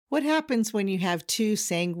What happens when you have two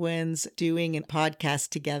sanguines doing a podcast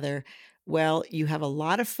together? Well, you have a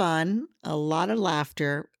lot of fun, a lot of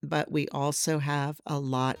laughter, but we also have a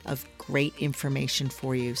lot of great information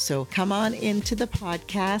for you. So come on into the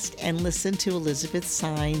podcast and listen to Elizabeth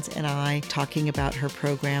Saenz and I talking about her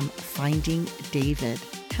program, Finding David.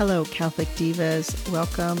 Hello, Catholic Divas.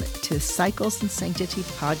 Welcome to Cycles and Sanctity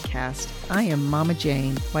podcast. I am Mama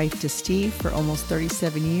Jane, wife to Steve for almost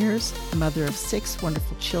 37 years, mother of 6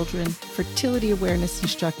 wonderful children, fertility awareness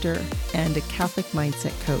instructor, and a Catholic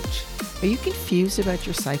mindset coach. Are you confused about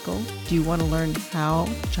your cycle? Do you want to learn how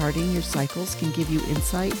charting your cycles can give you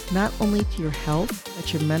insight, not only to your health,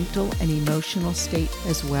 but your mental and emotional state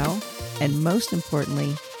as well? And most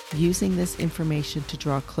importantly, using this information to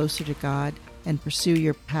draw closer to God and pursue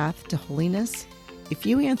your path to holiness? If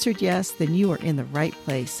you answered yes, then you are in the right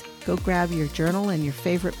place. Go grab your journal and your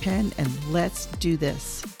favorite pen and let's do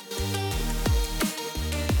this.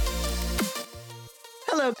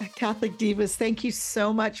 Hello, Catholic Divas. Thank you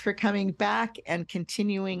so much for coming back and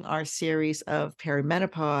continuing our series of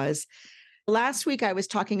perimenopause. Last week, I was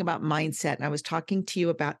talking about mindset and I was talking to you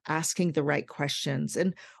about asking the right questions.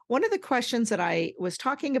 And one of the questions that I was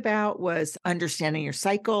talking about was understanding your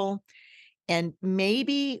cycle. And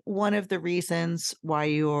maybe one of the reasons why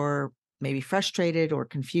you're maybe frustrated or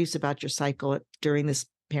confused about your cycle during this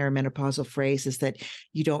perimenopausal phase is that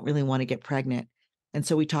you don't really want to get pregnant. And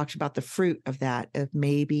so we talked about the fruit of that, of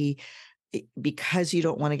maybe because you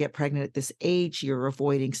don't want to get pregnant at this age, you're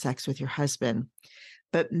avoiding sex with your husband.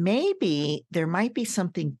 But maybe there might be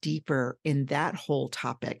something deeper in that whole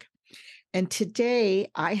topic. And today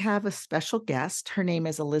I have a special guest. Her name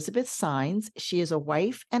is Elizabeth Saenz. She is a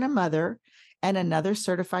wife and a mother and another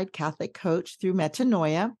certified Catholic coach through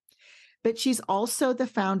Metanoia, but she's also the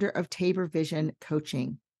founder of Tabor Vision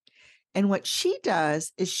Coaching. And what she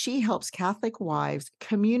does is she helps Catholic wives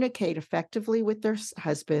communicate effectively with their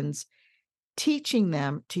husbands, teaching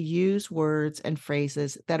them to use words and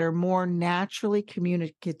phrases that are more naturally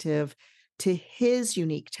communicative to his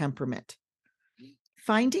unique temperament.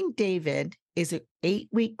 Finding David is an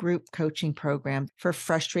 8-week group coaching program for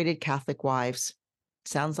frustrated Catholic wives.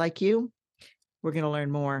 Sounds like you? We're going to learn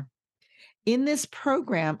more. In this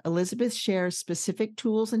program, Elizabeth shares specific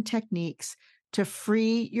tools and techniques to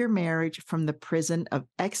free your marriage from the prison of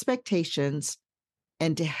expectations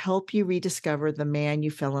and to help you rediscover the man you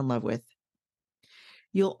fell in love with.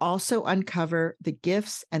 You'll also uncover the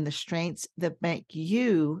gifts and the strengths that make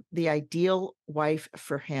you the ideal wife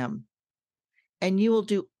for him. And you will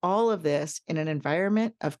do all of this in an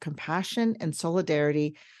environment of compassion and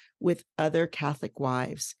solidarity with other Catholic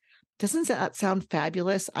wives. Doesn't that sound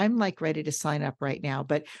fabulous? I'm like ready to sign up right now,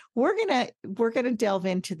 but we're going to delve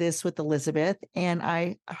into this with Elizabeth, and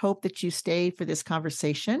I hope that you stay for this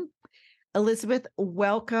conversation. Elizabeth,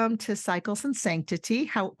 welcome to Cycles and Sanctity.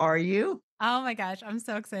 How are you? Oh my gosh, I'm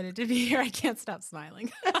so excited to be here. I can't stop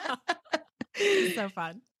smiling. It's so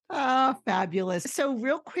fun. Oh, fabulous. So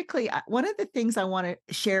real quickly, one of the things I want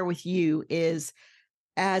to share with you is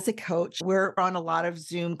as a coach, we're on a lot of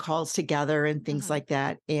Zoom calls together and things like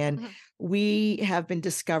that. And we have been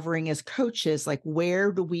discovering as coaches, like,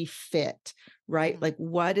 where do we fit, right? Like,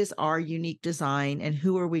 what is our unique design and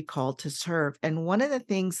who are we called to serve? And one of the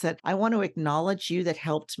things that I want to acknowledge you that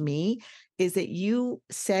helped me is that you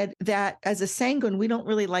said that as a sanguine, we don't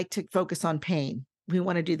really like to focus on pain. We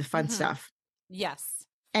want to do the fun stuff. Yes.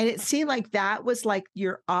 And it seemed like that was like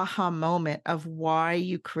your aha moment of why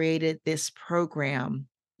you created this program.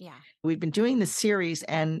 Yeah. We've been doing this series,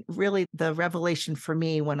 and really the revelation for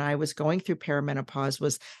me when I was going through perimenopause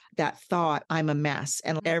was that thought, I'm a mess.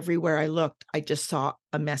 And everywhere I looked, I just saw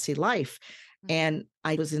a messy life. And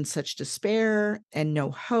I was in such despair and no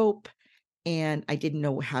hope, and I didn't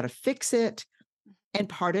know how to fix it. And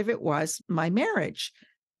part of it was my marriage.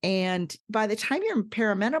 And by the time you're in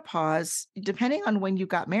perimenopause, depending on when you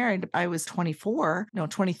got married, I was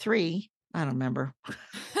 23. I don't remember.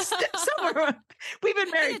 Somewhere, we've been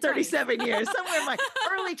married 37 years, somewhere in my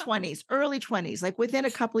early 20s, like within a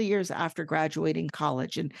couple of years after graduating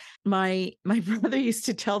college. And my brother used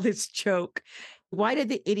to tell this joke. Why did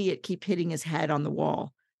the idiot keep hitting his head on the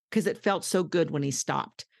wall? Because it felt so good when he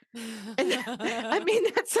stopped. And I mean,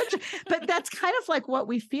 but that's kind of like what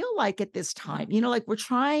we feel like at this time, like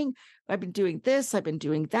I've been doing this, I've been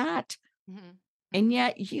doing that. And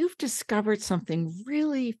yet you've discovered something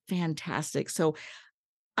really fantastic. So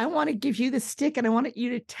I want to give you the stick and I want you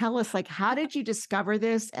to tell us, like, how did you discover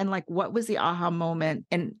this? And like, what was the aha moment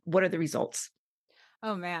and what are the results?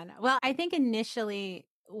 Oh man. Well, I think initially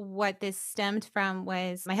what this stemmed from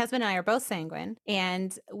was my husband and I are both sanguine,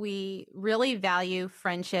 and we really value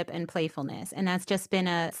friendship and playfulness. And that's just been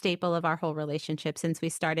a staple of our whole relationship since we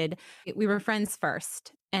started. We were friends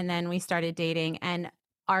first, and then we started dating. And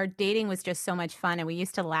our dating was just so much fun. And we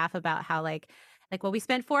used to laugh about how, well, we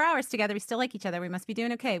spent 4 hours together. We still like each other. We must be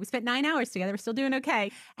doing okay. We spent 9 hours together. We're still doing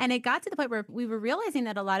okay. And it got to the point where we were realizing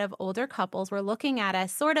that a lot of older couples were looking at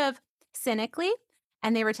us sort of cynically.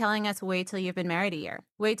 And they were telling us, wait till you've been married a year.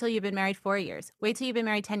 Wait till you've been married 4 years. Wait till you've been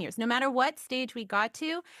married 10 years. No matter what stage we got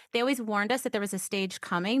to, they always warned us that there was a stage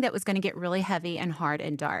coming that was going to get really heavy and hard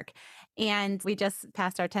and dark. And we just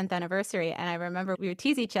passed our 10th anniversary. And I remember we would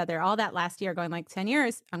tease each other all that last year, going like, 10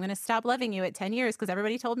 years, I'm going to stop loving you at 10 years because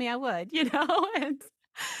everybody told me I would,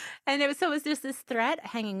 and it was just this threat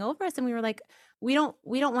hanging over us. And we were like, we don't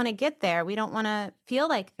want to get there. We don't want to feel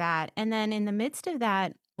like that. And then in the midst of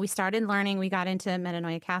that, we started learning, we got into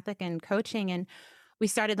Metanoia Catholic and coaching, and we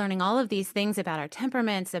started learning all of these things about our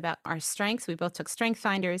temperaments, about our strengths. We both took strength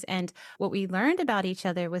finders. And what we learned about each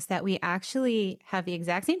other was that we actually have the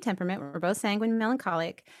exact same temperament. We're both sanguine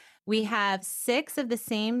melancholic. We have 6 of the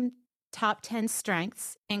same top 10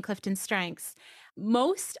 strengths in Clifton Strengths.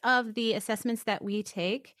 Most of the assessments that we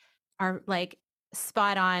take are like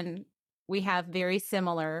spot on. We have very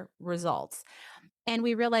similar results. And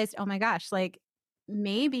we realized, oh my gosh,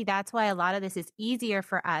 maybe that's why a lot of this is easier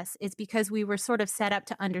for us, is because we were sort of set up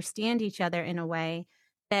to understand each other in a way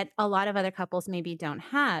that a lot of other couples maybe don't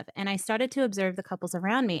have. And I started to observe the couples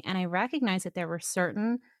around me, and I recognized that there were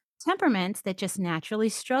certain temperaments that just naturally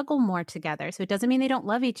struggle more together. So it doesn't mean they don't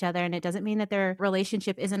love each other, and it doesn't mean that their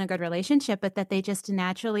relationship isn't a good relationship, but that they just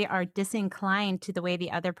naturally are disinclined to the way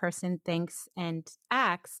the other person thinks and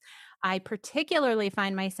acts. I particularly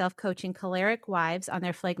find myself coaching choleric wives on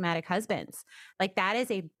their phlegmatic husbands. Like, that is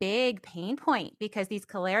a big pain point, because these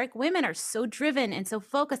choleric women are so driven and so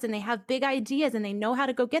focused, and they have big ideas and they know how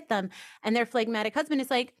to go get them. And their phlegmatic husband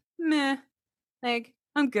is like, meh,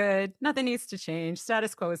 I'm good. Nothing needs to change.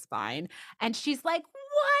 Status quo is fine. And she's like,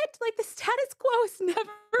 what? Like, the status quo is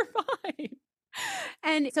never fine.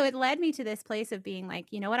 And so it led me to this place of being like,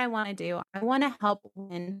 you know what I want to do? I want to help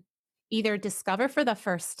women either discover for the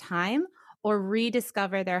first time or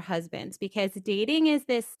rediscover their husbands, because dating is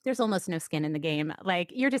this, there's almost no skin in the game.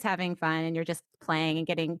 Like, you're just having fun and you're just playing and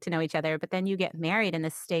getting to know each other. But then you get married and the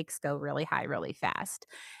stakes go really high, really fast.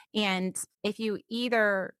 And if you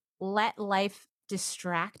either let life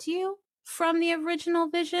distract you from the original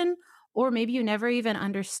vision, or maybe you never even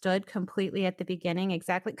understood completely at the beginning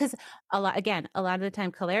exactly, because a lot of the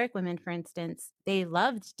time, choleric women, for instance, they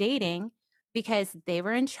loved dating because they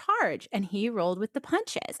were in charge and he rolled with the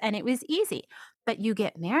punches and it was easy. But you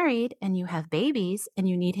get married and you have babies and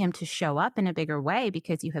you need him to show up in a bigger way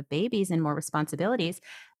because you have babies and more responsibilities.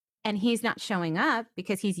 And he's not showing up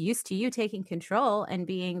because he's used to you taking control and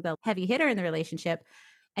being the heavy hitter in the relationship.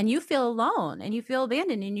 And you feel alone and you feel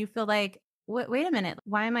abandoned and you feel like, wait a minute,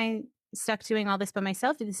 why am I stuck doing all this by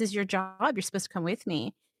myself? This is your job. You're supposed to come with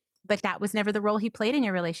me. But that was never the role he played in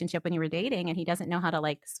your relationship when you were dating. And he doesn't know how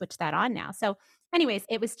to switch that on now. So anyways,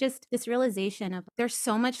 it was just this realization of there's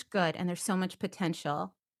so much good and there's so much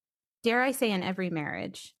potential, dare I say, in every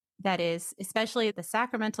marriage. That is, especially the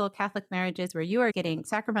sacramental Catholic marriages where you are getting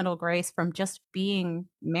sacramental grace from just being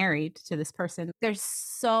married to this person. There's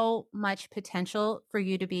so much potential for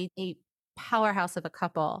you to be a powerhouse of a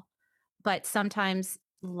couple. But sometimes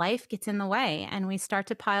life gets in the way and we start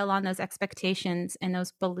to pile on those expectations and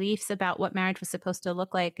those beliefs about what marriage was supposed to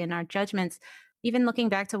look like, and our judgments, even looking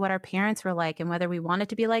back to what our parents were like and whether we wanted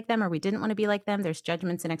to be like them or we didn't want to be like them. There's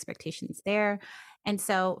judgments and expectations there. And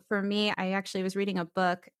so for me, I actually was reading a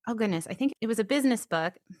book. Oh goodness, I think it was a business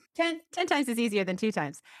book. 10 times is easier than 2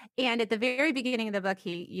 times. And at the very beginning of the book,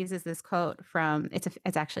 he uses this quote from,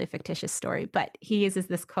 it's actually a fictitious story, but he uses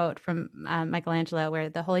this quote from Michelangelo, where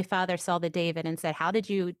the Holy Father saw the David and said, how did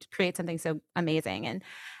you create something so amazing?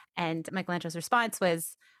 And Michelangelo's response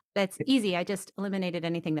was, that's easy. I just eliminated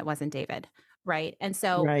anything that wasn't David. Right. And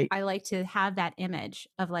so Right. I like to have that image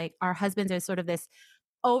of our husbands are sort of this,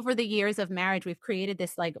 over the years of marriage, we've created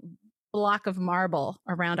this block of marble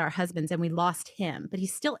around our husbands, and we lost him, but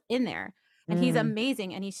he's still in there and he's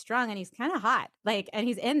amazing and he's strong and he's kind of hot, and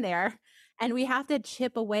he's in there, and we have to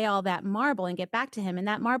chip away all that marble and get back to him. And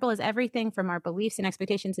that marble is everything from our beliefs and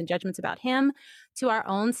expectations and judgments about him to our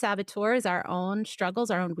own saboteurs, our own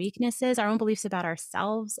struggles, our own weaknesses, our own beliefs about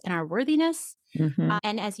ourselves and our worthiness.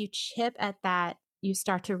 And as you chip at that, you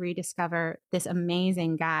start to rediscover this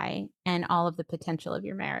amazing guy and all of the potential of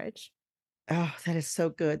your marriage. Oh, that is so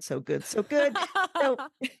good. So good. So good. So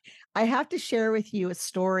I have to share with you a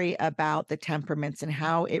story about the temperaments and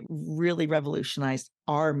how it really revolutionized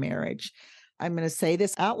our marriage. I'm going to say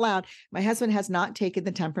this out loud. My husband has not taken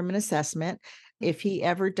the temperament assessment. If he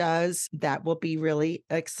ever does, that will be really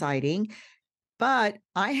exciting. But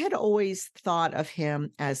I had always thought of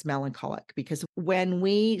him as melancholic because when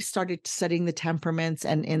we started studying the temperaments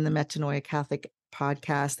and in the Metanoia Catholic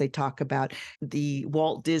podcast, they talk about the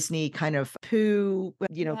Walt Disney kind of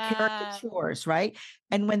Yeah. caricatures, right?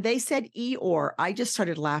 And when they said Eeyore, I just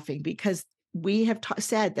started laughing because we have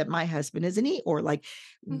said that my husband is an Eeyore, like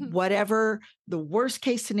Mhm. whatever the worst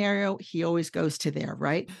case scenario, he always goes to there,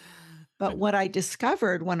 right? But what I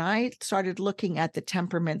discovered when I started looking at the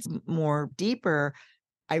temperaments more deeper,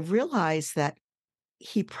 I realized that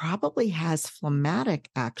he probably has phlegmatic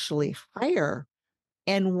actually higher.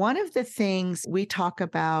 And one of the things we talk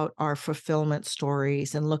about are fulfillment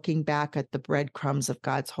stories and looking back at the breadcrumbs of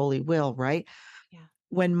God's holy will, right? Yeah.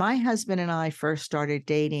 When my husband and I first started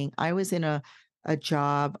dating, I was in a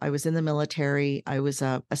job. I was in the military. I was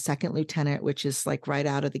a second lieutenant, which is like right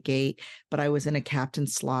out of the gate, but I was in a captain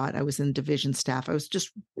slot. I was in division staff. I was just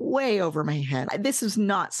way over my head. This is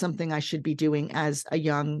not something I should be doing as a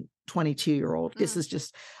young 22-year-old. This Mhm. is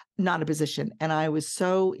just not a position. And I was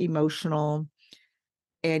so emotional.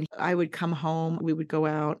 And I would come home, we would go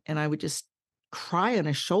out, and I would just cry on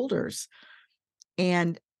his shoulders.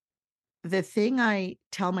 And the thing I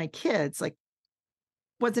tell my kids, like,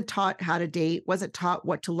 wasn't taught how to date, wasn't taught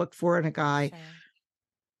what to look for in a guy, Sure.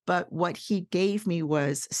 but what he gave me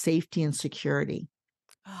was safety and security.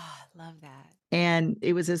 Oh, I love that. And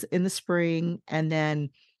it was in the spring, and then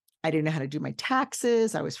I didn't know how to do my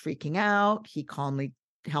taxes. I was freaking out. He calmly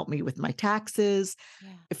helped me with my taxes.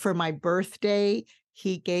 Yeah. For my birthday,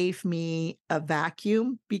 he gave me a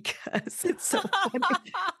vacuum because it's so funny.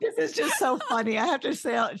 This is just so funny. I have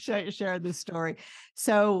to share this story.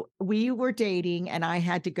 So we were dating, and I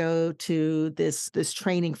had to go to this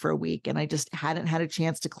training for a week, and I just hadn't had a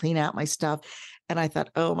chance to clean out my stuff. And I thought,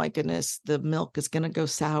 oh my goodness, the milk is going to go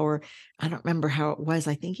sour. I don't remember how it was.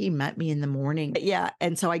 I think he met me in the morning. But yeah.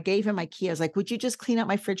 And so I gave him my key. I was like, would you just clean out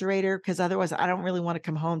my refrigerator? Because otherwise, I don't really want to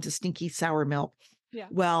come home to stinky sour milk. Yeah.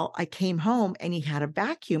 Well, I came home and he had a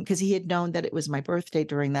vacuum because he had known that it was my birthday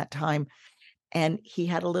during that time. And he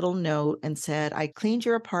had a little note and said, I cleaned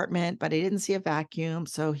your apartment, but I didn't see a vacuum.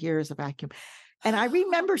 So here's a vacuum. And I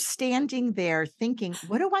remember standing there thinking,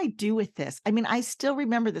 what do I do with this? I mean, I still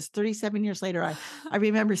remember this 37 years later. I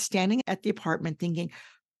remember standing at the apartment thinking,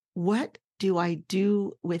 what do I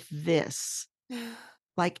do with this?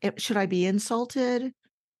 Like, should I be insulted?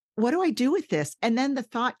 What do I do with this? And then the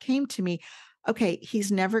thought came to me, okay,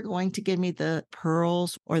 he's never going to give me the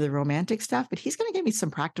pearls or the romantic stuff, but he's going to give me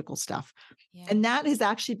some practical stuff. Yeah. And that has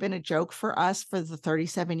actually been a joke for us for the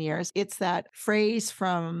 37 years. It's that phrase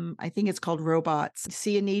from, I think it's called Robots,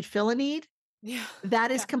 see a need, fill a need. Yeah.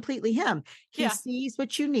 That is Yeah. completely him. He Yeah. sees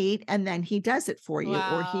what you need and then he does it for you,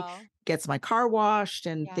 or he Wow. gets my car washed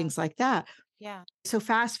and Yeah. things like that. Yeah. So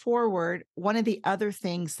fast forward, one of the other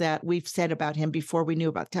things that we've said about him before we knew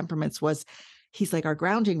about temperaments was he's like our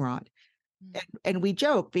grounding rod. Mm. And we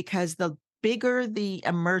joke because the bigger the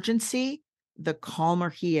emergency, the calmer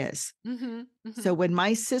he is. Mhm. So Mhm. when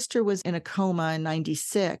my sister was in a coma in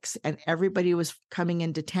 96 and everybody was coming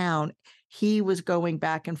into town, he was going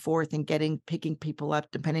back and forth and picking people up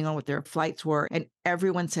depending on what their flights were. And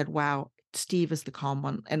everyone said, wow, Steve is the calm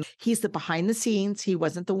one. And he's the behind the scenes. He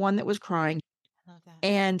wasn't the one that was crying. I love that.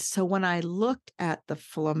 And so when I looked at the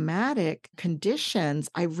phlegmatic conditions,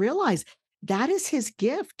 I realized that is his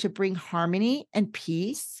gift to bring harmony and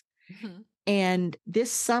peace. Mhm. And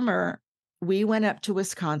this summer, we went up to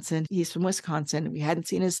Wisconsin. He's from Wisconsin. We hadn't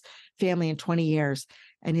seen his family in 20 years,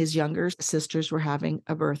 and his younger sisters were having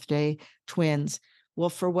a birthday, twins. Well,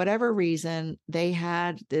 for whatever reason, they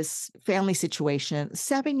had this family situation.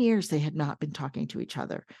 7 years they had not been talking to each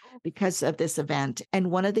other because of this event. And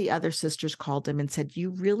one of the other sisters called him and said, you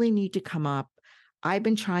really need to come up. I've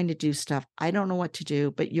been trying to do stuff. I don't know what to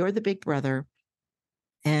do, but you're the big brother.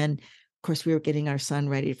 And of course, we were getting our son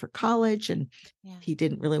ready for college and Yeah. he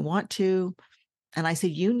didn't really want to. And I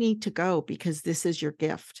said, you need to go because this is your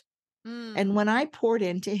gift. And Mm. when I poured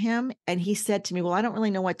into him and he said to me, well, I don't really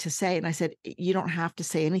know what to say. And I said, you don't have to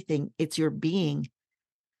say anything. It's your being.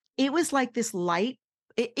 It was like this light.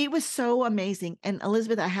 It was so amazing. And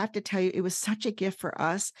Elizabeth, I have to tell you, it was such a gift for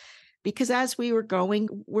us because as we were going,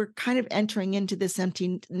 we're kind of entering into this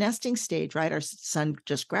empty nesting stage, right? Our son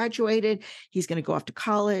just graduated. He's going to go off to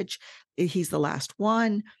college. He's the last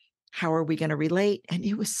one. How are we going to relate? And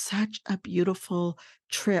it was such a beautiful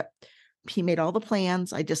trip. He made all the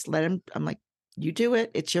plans. I just let him, I'm like, You do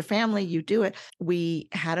it. It's your family. You do it. We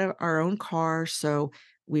had our own car. So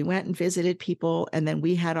we went and visited people. And then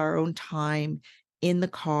we had our own time in the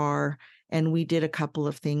car. And we did a couple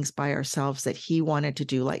of things by ourselves that he wanted to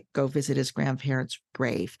do, like go visit his grandparents'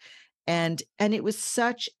 grave. And it was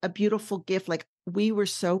such a beautiful gift. Like we were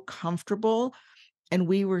so comfortable and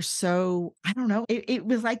we were so, I don't know, it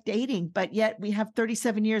was like dating, but yet we have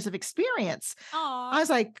 37 years of experience. I Aw, was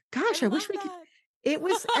like, I gosh, I wish love we could. that. It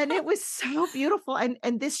was so beautiful. And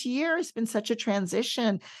this year has been such a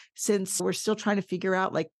transition since we're still trying to figure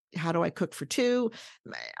out like, how do I cook for two?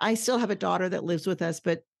 I still have a daughter that lives with us,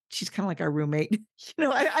 but she's kind of like our roommate. She's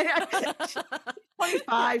Yeah,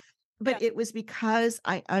 25. yeah. But it was because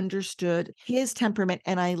I understood his temperament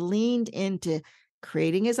and I leaned into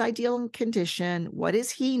creating his ideal condition. What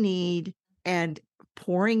does he need? And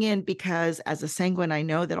pouring in because as a sanguine, I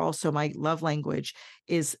know that also my love language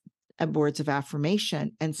is words of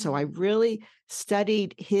affirmation. And so I Mhm. really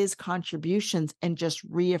studied his contributions and just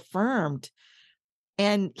reaffirmed.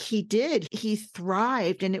 And he did, he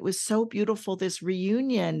thrived. And it was so beautiful, this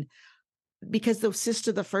reunion, because the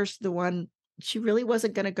sister, the one, she really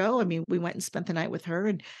wasn't going to go. I mean, we went and spent the night with her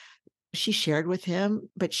and she shared with him,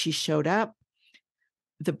 but she showed up.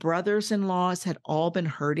 The brothers-in-laws had all been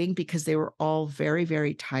hurting because they were all very,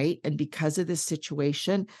 very tight. And because of this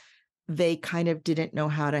situation, they kind of didn't know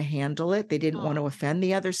how to handle it. They didn't want to Aw, offend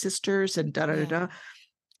the other sisters and da da da da. yeah.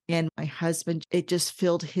 And my husband, it just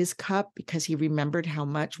filled his cup because he remembered how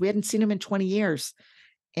much we hadn't seen him in 20 years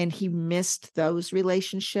and he missed those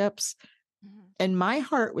relationships. Mhm. And my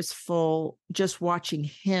heart was full just watching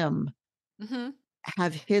him Mhm.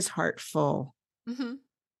 have his heart full. Mhm.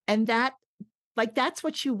 And that, like, that's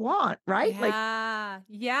what you want, right? Like, Yeah.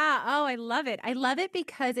 Yeah. Oh, I love it. I love it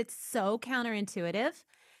because it's so counterintuitive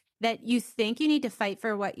that you think you need to fight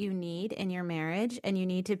for what you need in your marriage and you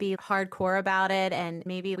need to be hardcore about it. And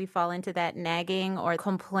maybe we fall into that nagging or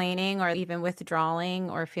complaining or even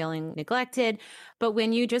withdrawing or feeling neglected. But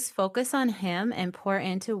when you just focus on him and pour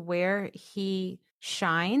into where he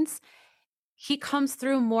shines, he comes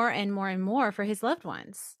through more and more and more for his loved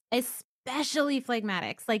ones, especially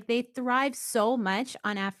phlegmatics. Like they thrive so much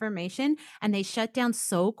on affirmation and they shut down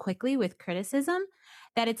so quickly with criticism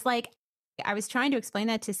that it's like, I was trying to explain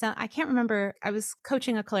that to some, I can't remember. I was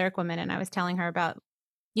coaching a choleric woman and I was telling her about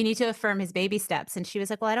you need to affirm his baby steps. And she was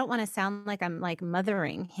like, well, I don't want to sound like I'm like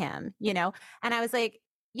mothering him, you know? And I was like,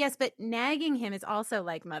 yes, but nagging him is also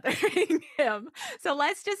like mothering him. So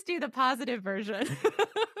let's just do the positive version.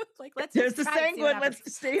 Like, let's there's just the try it, see what sanguine. happens.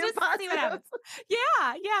 Let's stay in Just see what positive. happens.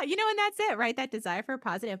 Yeah. Yeah. You know, and that's it, right? That desire for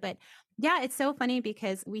positive. But yeah, it's so funny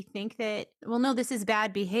because we think that, well, no, this is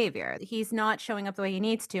bad behavior. He's not showing up the way he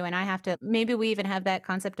needs to. And I have to, maybe we even have that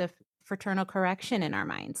concept of fraternal correction in our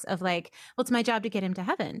minds of like, well, it's my job to get him to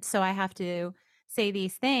heaven. So I have to say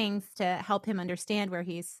these things to help him understand where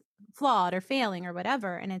he's flawed or failing or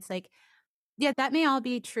whatever. And it's like, yeah, that may all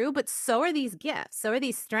be true, but so are these gifts. So are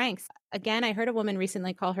these strengths. Again, I heard a woman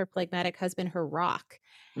recently call her phlegmatic husband her rock.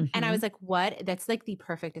 And I was Mhm. like, what? That's like the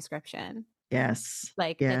perfect description. Yes.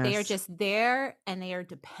 Like that they are Yes. just there and they are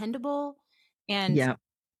dependable and Yeah.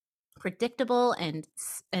 predictable and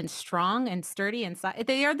strong and sturdy and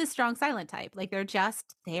they are the strong silent type. Like they're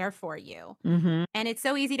just there for you. Mhm. And it's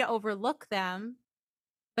so easy to overlook them,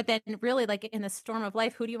 but then really like in the storm of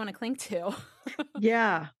life, who do you want to cling to?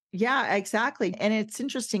 Yeah. Yeah, exactly. And it's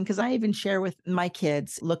interesting because I even share with my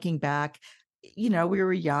kids looking back, we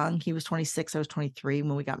were young. He was 26, I was 23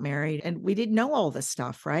 when we got married, and we didn't know all this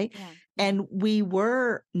stuff, right? Yeah. Yeah. And we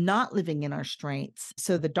were not living in our strengths.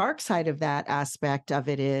 So the dark side of that aspect of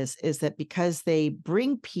it is that because they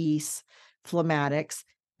bring peace, phlegmatics,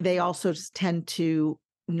 they Mhm. also just tend to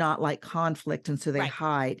not like conflict, and so they Right.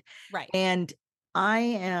 hide. Right. And I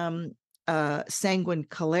am sanguine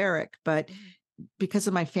choleric, but Mhm. because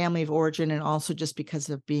of my family of origin and also just because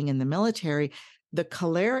of being in the military, the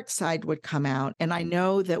choleric side would come out. And I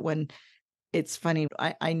know that when it's funny,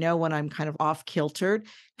 I know when I'm kind of off kiltered,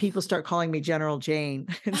 people start calling me General Jane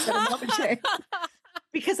instead of Mama Jane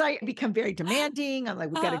because I become very demanding. I'm like,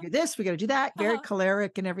 we got to Uh-huh. do this, we got to do that, very Uh-huh.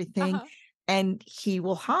 choleric and everything. Uh-huh. And he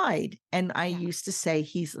will hide. And I Yeah. used to say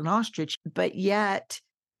he's an ostrich, but yet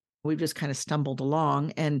we've just kind of stumbled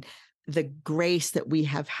along. And the grace that we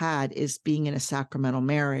have had is being in a sacramental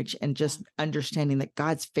marriage and Yeah. just understanding that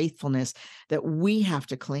God's faithfulness, that we have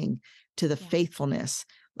to cling to the Yeah. faithfulness.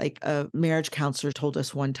 Like a marriage counselor told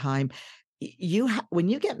us one time, when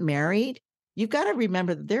you get married, you've got to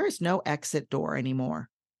remember that there is no exit door anymore.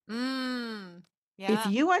 Mm. If Yeah.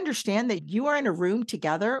 you understand that you are in a room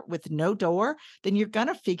together with no door, then you're going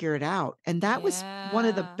to figure it out. And that was one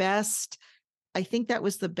of the Yeah. best I think that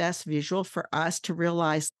was the best visual for us to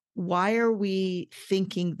realize, why are we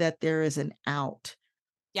thinking that there is an out?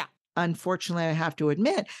 Yeah. Unfortunately, I have to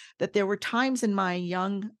admit that there were times in my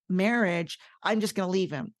young marriage, I'm just going to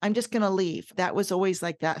leave him. I'm just going to leave. That was always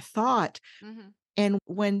like that thought. Mhm. And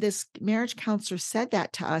when this marriage counselor said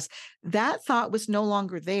that to us, that thought was no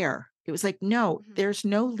longer there. It was like, no, Mhm. there's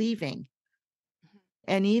no leaving. Mhm.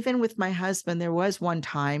 And even with my husband, there was one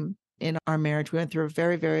time in our marriage, we went through a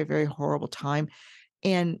very, very, very horrible time.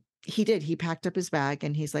 And he packed up his bag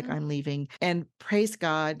and he's like, I'm Mhm. leaving. And praise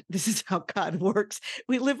God, this is how God works.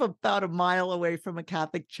 We live about a mile away from a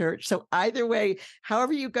Catholic church. So either way,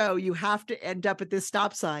 however you go, you have to end up at this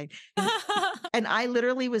stop sign. And I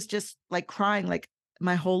literally was just like crying, like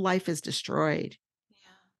my whole life is destroyed. Yeah.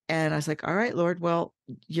 And I was like, all right, Lord, well,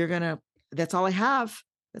 that's all I have.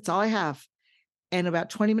 That's all I Mhm. have. And about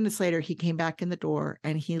 20 minutes later, he came back in the door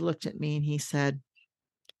and he looked at me and he said,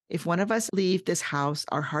 if one of us leave this house,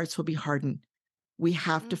 our hearts will be hardened. We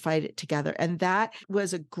have to Mm. fight it together. And that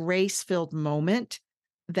was a grace filled moment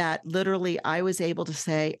that literally I was able to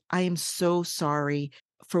say, I am so sorry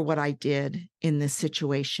for what I did in this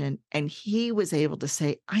situation. And he was able to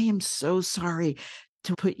say, I am so sorry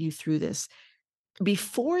to put you through this. Mhm.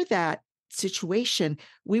 Before that situation,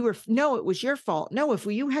 we were, no, it was your fault. No, if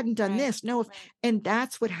you hadn't done Right. this, no, if, Right. and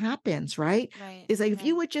that's what happens, right? Right. Is like, if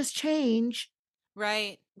you Right. would just change,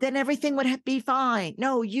 Right. then everything would be fine.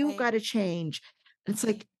 No, you Right. got to change. It's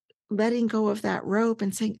Right. like letting go of that rope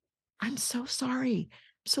and saying, I'm so sorry.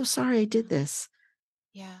 I'm so sorry I did Mhm. this.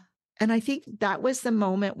 Yeah. And I think that was the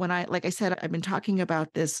moment when like I said, I've been talking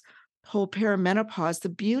about this whole perimenopause. The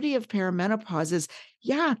beauty of perimenopause is,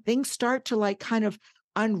 yeah, things start to like kind of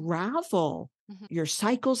unravel. Mhm. Your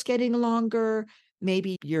cycle's getting longer.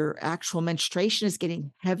 Maybe your actual menstruation is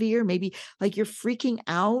getting heavier. Maybe like you're freaking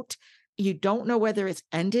out. You don't know whether it's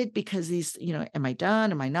ended because am I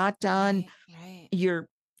done? Am I not done? Right. Right. You're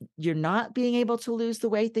you're not being able to lose the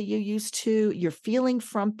weight that you used to. You're feeling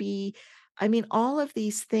frumpy. I mean, all of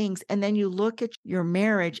these things. And then you look at your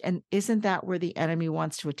marriage, and isn't that where the enemy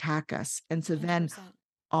wants to attack us? And so then 100%.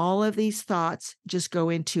 all of these thoughts just go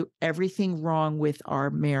into everything wrong with our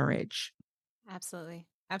marriage. Absolutely.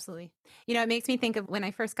 Absolutely. It makes me think of when I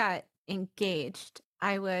first got engaged,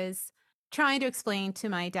 I was trying to explain to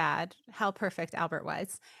my dad how perfect Albert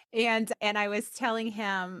was. And I was telling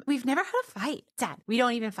him, "We've never had a fight, Dad. We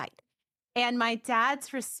don't even fight." And my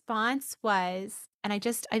dad's response was, and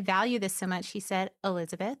I value this so much. He said,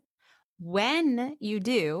 "Elizabeth, when you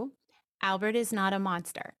do, Albert is not a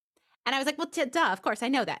monster." And I was like, "Well, duh, of course, I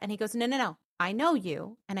know that." And he goes, "No, no, no. I know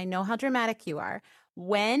you, and I know how dramatic you are.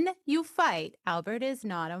 When you fight, Albert is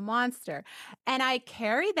not a monster." And I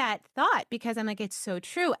carry that thought because I'm like, it's so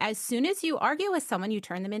true. As soon as you argue with someone, you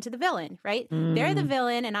turn them into the villain, right? They're the Mm,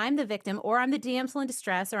 villain, and I'm the victim, or I'm the damsel in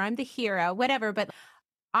distress, or I'm the hero, whatever. But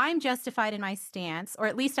I'm justified in my stance, or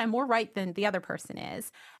at least I'm more right than the other person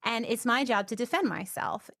is. And it's my job to defend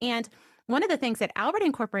myself. And one of the things that Albert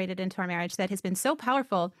incorporated into our marriage that has been so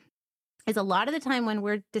powerful is a lot of the time when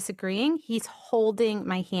we're disagreeing, he's holding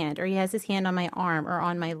my hand or he has his hand on my arm or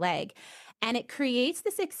on my leg. And it creates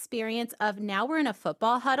this experience of now we're in a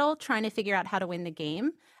football huddle trying to figure out how to win the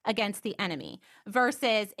game against the enemy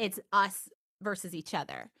versus it's us versus each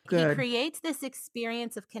other. He good. creates this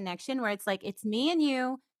experience of connection where it's like, it's me and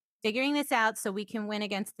you figuring this out so we can win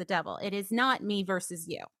against the devil. It is not me versus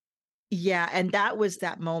you. Yeah, and that was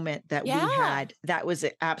that moment that we Yeah. had. That was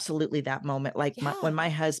absolutely that moment. Like when Yeah. my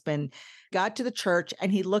husband got to the church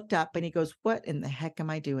and he looked up and he goes, "What in the heck am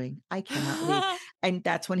I doing? I cannot leave." And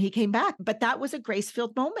that's when he came back. But that was a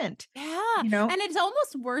grace-filled moment, Yeah, you know? and it's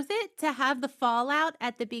almost worth it to have the fallout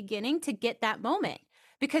at the beginning to get that moment,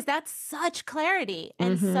 because that's such clarity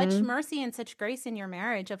and such Mhm. mercy and such grace in your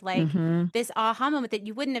marriage of, like, Mhm. this aha moment that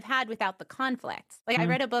you wouldn't have had without the conflict. Like, I Mm.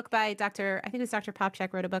 read a book by I think it was Dr.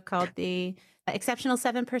 Popchak wrote a book called The Exceptional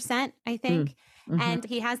 7%, I Mm. think, Mhm. and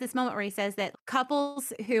he has this moment where he says that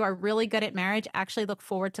couples who are really good at marriage actually look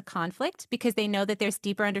forward to conflict because they know that there's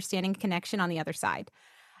deeper understanding and connection on the other side,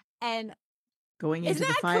 and Going isn't into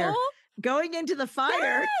the that cool? fire. Going into the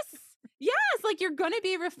fire. Yes! Yes, like, you're gonna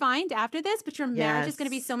be refined after this, but your marriage is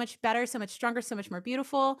gonna be Yes. so much better, so much stronger, so much more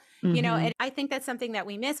beautiful, Mhm. and I think that's something that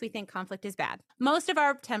we miss. We think conflict is bad. Most of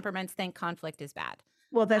our temperaments think conflict is bad.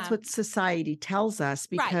 Well, that's Um what society tells us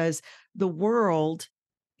Right. because the world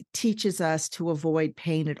teaches us to avoid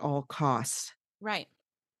pain at all costs. Right.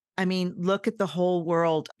 I mean, look at the whole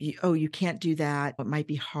world. Oh, you can't do that. It might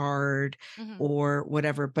be hard Mhm. or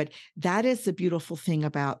whatever. But that is the beautiful thing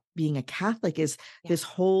about being a Catholic is Yeah. this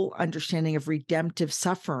whole understanding of redemptive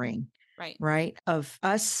suffering, Right. right? Of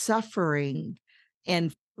us suffering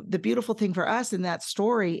and the beautiful thing for us in that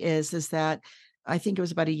story is that I think it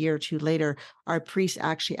was about a year or two later, our priest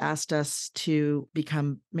actually asked us to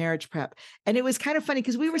become marriage prep. And it was kind of funny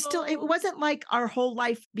because we were still, it Oh, wasn't like our whole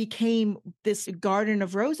life became this garden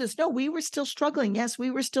of roses. No, we were still struggling. Yes, we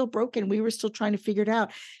were still broken. We were still trying to figure it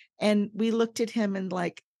out. And we looked at him and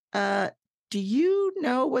like, do you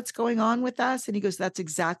know what's going on with us? And he goes, that's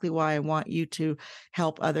exactly why I want you to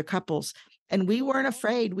help other couples. And we weren't cool.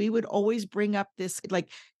 afraid. We would always bring up this, like,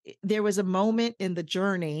 there was a moment in the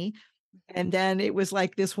journey and then it was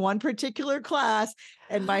like this one particular class,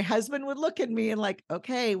 and my husband would look at me and like,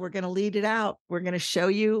 okay, we're going to lead it out. We're going to show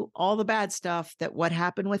you all the bad stuff that what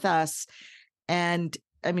happened with us. And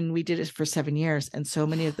I mean, we did it for 7 years. And so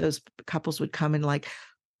many of those couples would come and like,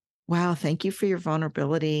 wow, thank you for your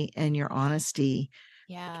vulnerability and your honesty.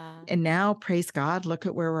 Yeah. And now, praise God, look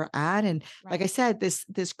at where we're at. And like I Right. said,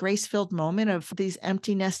 this grace-filled moment of these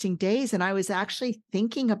empty nesting days. And I was Yeah. actually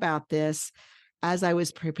thinking about this as I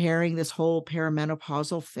was preparing this whole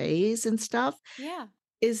perimenopausal phase and stuff, Yeah.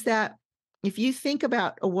 is that if you think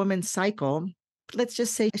about a woman's cycle, let's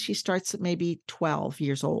just say she starts at maybe 12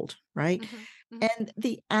 years old, right? Mhm. Mhm. And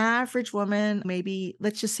the average woman, maybe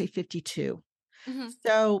let's just say 52. Mhm.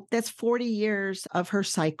 So that's 40 years of her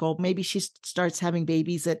cycle. Maybe she starts having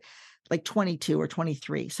babies at like 22 or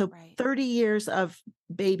 23. So Right. 30 years of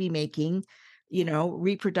baby making, Yeah.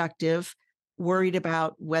 reproductive, worried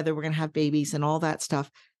about whether we're going to have babies and all that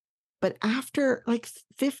stuff. But after like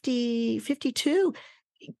 50, 52,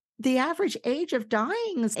 the average age of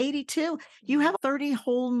dying is 82. You Yeah. have 30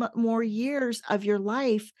 whole more years of your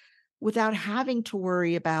life without having to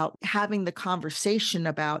worry about having the conversation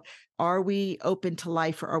about, are we open to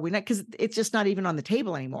life or are we not? Because it's just not even on the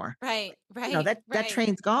table anymore. Right. Right. That Right.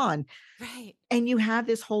 train's gone. Right. And you have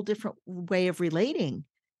this whole different way of relating.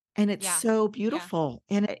 And it's Yeah. so Yeah. beautiful.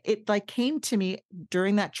 And it like came to me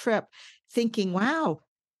during that trip thinking, Yeah. wow,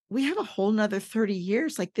 we have a whole nother 30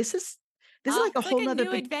 years. Like this is like a It's like whole a nother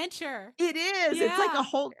new big. adventure. It is. It's like a Yeah.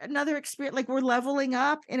 whole another experience. Like we're leveling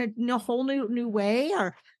up in a whole new way.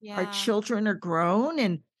 Our Yeah. children are grown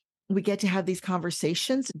and we get to have these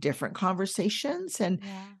conversations, different conversations. And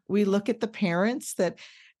Yeah. we Yeah. look at the parents that,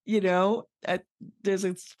 there's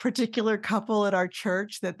a particular couple at our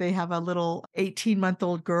church that they have a little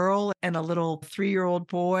 18-month-old girl and a little 3-year-old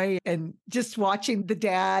boy, and just watching the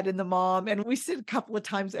dad and the mom. And we sit a couple of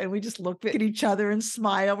times and we just look at each other and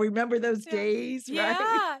smile. Remember those Yeah. days, right?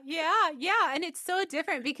 Yeah, yeah, yeah. And it's so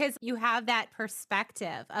different because you have that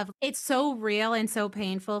perspective of it's so real and so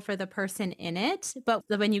painful for the person in it. But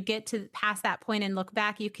when you get to past that point and look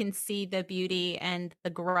back, you can see the beauty and the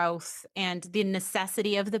growth and the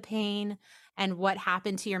necessity of the pain and what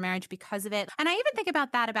happened to your marriage because of it. And I even think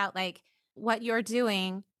about that about like what you're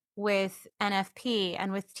doing with NFP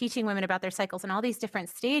and with teaching women about their cycles and all these different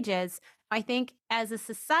stages. I think as a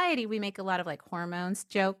society, we make a lot of like hormones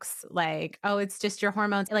jokes, like, oh, it's just your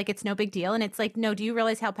hormones, like it's no big deal. And it's like, no, do you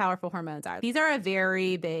realize how powerful hormones are? These are a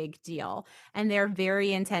very big deal and they're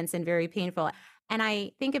very intense and very painful. And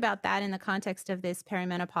I think about that in the context of this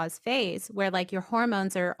perimenopause phase where like your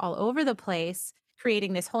hormones are all over the place,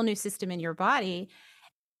 creating this whole new system in your body.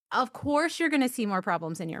 Of course, you're going to see more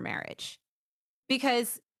problems in your marriage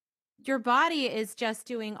because your body is just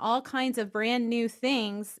doing all kinds of brand new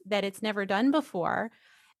things that it's never done before.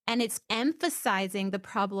 And it's emphasizing the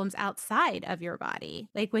problems outside of your body.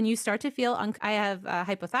 Like when you start to feel, I have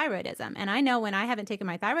hypothyroidism, and I know when I haven't taken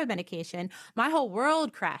my thyroid medication, my whole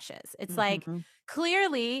world crashes. It's like Mhm.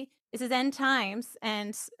 clearly this is end times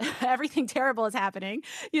and everything terrible is happening.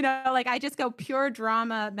 Like I just go pure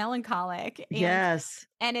drama, melancholic. Yes.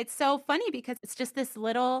 And it's so funny because it's just this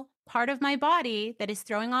little part of my body that is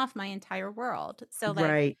throwing off my entire world. So like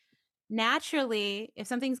Right. naturally, if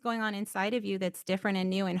something's going on inside of you that's different and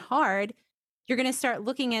new and hard, you're going to start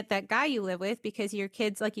looking at that guy you live with because your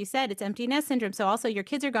kids, like you said, it's empty nest syndrome. So also your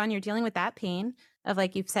kids are gone. You're dealing with that pain of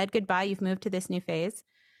like you've said goodbye, you've moved to this new phase.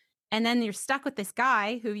 And then you're stuck with this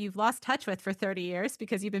guy who you've lost touch with for 30 years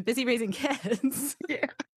because you've been busy raising kids. Yeah.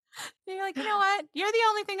 And you're like, you know what? You're the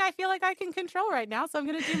only thing I feel like I can control right now. So I'm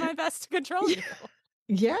going to do my best to control Yeah. you.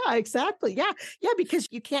 Yeah, exactly. Yeah. Yeah, because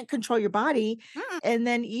you can't control your body. Mm-mm. And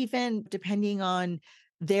then even depending on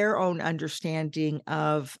their own understanding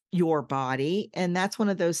of your body. And that's one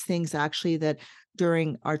of those things actually that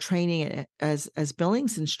during our training as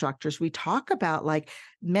Billings instructors, we talk about like,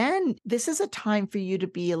 men, this is a time for you to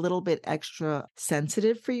be a little bit extra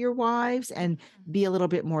sensitive for your wives and be a little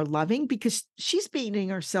bit more loving because she's beating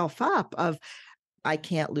herself up of, I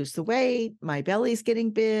can't lose the weight, my belly's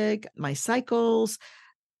getting big, my cycles.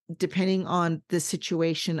 depending on the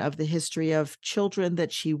situation of the history of children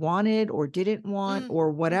that she wanted or didn't want Mm,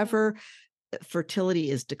 or mhm. whatever, fertility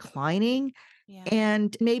is declining. Yeah,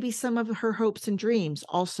 And maybe some of her hopes and dreams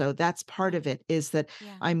also. That's part yeah, of it, is that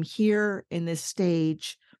yeah, I'm here in this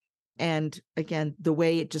stage. And again, the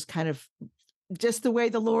way it just kind of just the way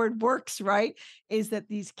the Lord works, right? Is that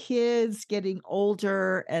these kids getting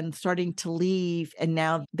older and starting to leave, and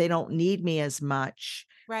now right, they don't need me as much.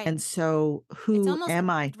 right. And so, It's who almost am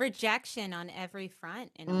I? rejection on every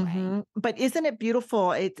front in a way. Mhm. But isn't it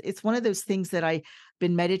beautiful? It's one of those things that I've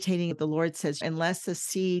been meditating. The Lord says, unless a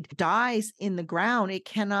seed dies in the ground, it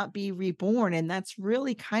cannot be reborn. And that's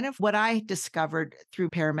really kind of what I discovered through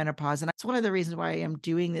perimenopause. And that's one of the reasons why I am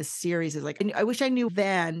doing this series is like, I wish I knew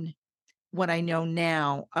then what I know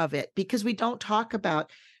now of it, because we don't talk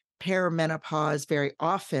about perimenopause very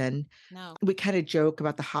often. No. We kind of joke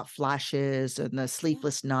about the hot flashes and the Yeah.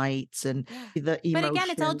 sleepless nights and Yeah. the But again,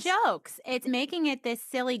 it's all emotions. jokes. It's making it this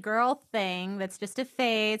silly girl thing that's just a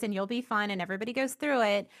phase and you'll be fine and everybody goes through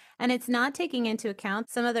it. And it's not taking into account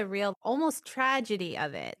some of the real, almost tragedy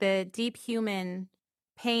of it, the deep human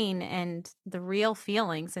pain and the real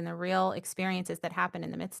feelings and the real experiences that happen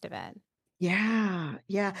in the midst of it. Yeah,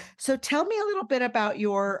 yeah. Yeah. So tell me a little bit about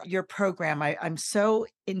your program. I'm so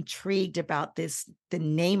intrigued about this, the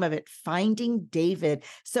name of it, Finding David.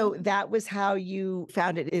 So Mhm. that was how you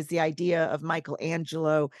found it, is the idea of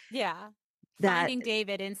Michelangelo Yeah. that Finding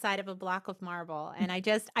David inside of a block of marble. And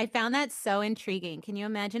I found that so intriguing. Can you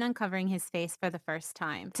imagine uncovering his face for the first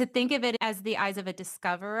time? To think of it as the eyes of a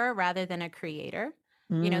discoverer rather than a creator.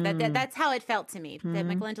 You know, mm, that's how it felt to me, that mm,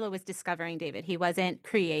 Michelangelo was discovering David. He wasn't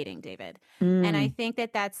creating David. And I mm, think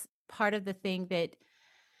that that's part of the thing that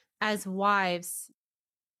as wives,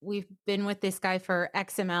 we've been with this guy for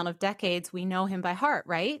X amount of decades. We know him by heart,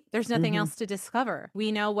 right? There's nothing mhm. else to discover.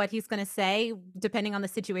 We know what he's going to say depending on the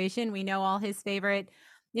situation. We know all his favorite,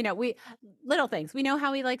 we little things. We know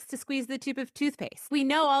how he likes to squeeze the tube of toothpaste. We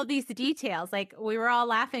know all these details. Like we were all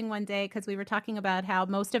laughing one day because we were talking about how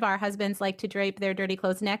most of our husbands like to drape their dirty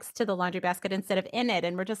clothes next to the laundry basket instead of in it.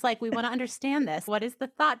 And we're just like, we want to understand this. What is the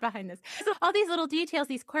thought behind this? So all these little details,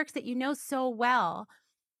 these quirks that you know so well,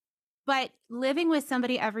 but living with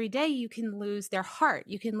somebody every day, you can lose their heart.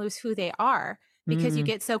 You can lose who they are because you Mm,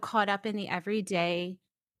 get so caught up in the everyday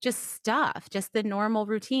just stuff, just the normal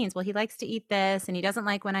routines. Well, he likes to eat this and he doesn't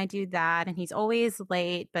like when I do that. And he's always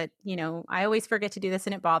late, but I always forget to do this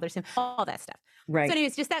and it bothers him, all that stuff. So, right.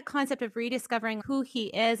 anyways, just that concept of rediscovering who he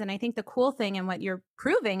is. And I think the cool thing and what you're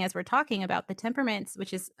proving as we're talking about the temperaments,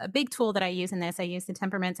 which is a big tool that I use in this, I use the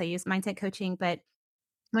temperaments, I use mindset coaching. But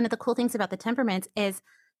one of the cool things about the temperaments is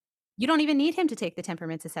you don't even need him to take the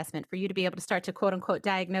temperaments assessment for you to be able to start to quote unquote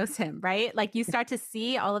diagnose him, right? Like you start to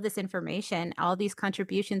see all of this information, all these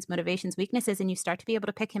contributions, motivations, weaknesses, and you start to be able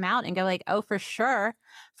to pick him out and go like, oh, for sure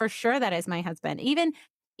that is my husband.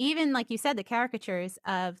 Even like you said, the caricatures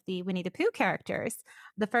of the Winnie the Pooh characters.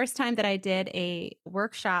 The first time that I did a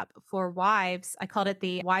workshop for wives, I called it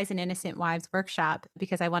the Wise and Innocent Wives Workshop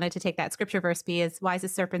because I wanted to take that scripture verse, be as wise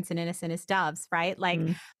as serpents and innocent as doves, right? Like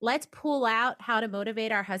Mm, let's pull out how to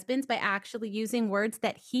motivate our husbands by actually using words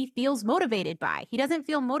that he feels motivated by. He doesn't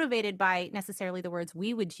feel motivated by necessarily the words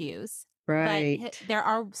we would use, but right. there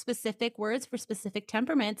are specific words for specific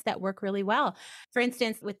temperaments that work really well. For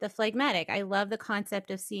instance, with the phlegmatic, I love the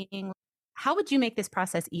concept of seeing how would you make this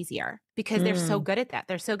process easier? Because they're so Mm, good at that.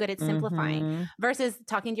 They're so good at simplifying mhm. versus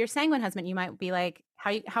talking to your sanguine husband. You might be like,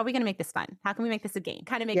 how are we going to make this fun? How can we make this a game?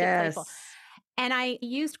 Kind of make it playful. Yes. And I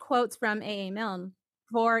used quotes from A.A. Milne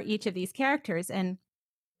for each of these characters. And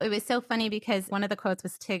it was so funny because one of the quotes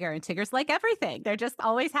was Tigger, and Tigger's like everything. They're just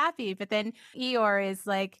always happy. But then Eeyore is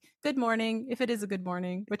like, good morning, if it is a good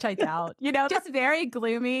morning, which I doubt, just very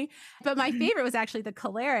gloomy. But my favorite was actually the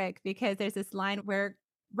choleric because there's this line where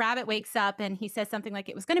Rabbit wakes up and he says something like,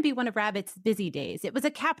 it was going to be one of Rabbit's busy days. It was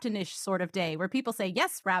a captainish sort of day where people say,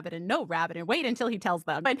 yes, Rabbit, and no, Rabbit, and wait until he tells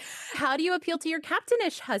them. But how do you appeal to your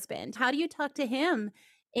captainish husband? How do you talk to him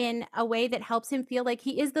in a way that helps him feel like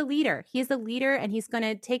he is the leader? He is the leader and he's going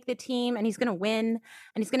to take the team and he's going to win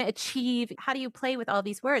and he's going to achieve. How do you play with all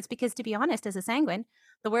these words? Because to be honest, as a sanguine,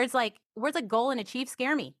 the words like goal and achieve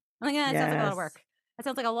scare me. I'm like, that sounds like a lot of Yes. work. That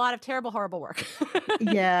sounds like a lot of terrible, horrible work.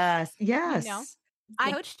 Yes. you know? Yes.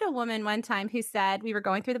 I coached a woman one time who said we were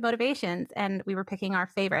going through the motivations and we were picking our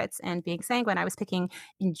favorites. And being sanguine, I was picking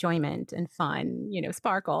enjoyment and fun,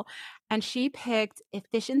 sparkle. And she picked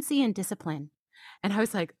efficiency and discipline. And I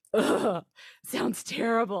was like, ugh, sounds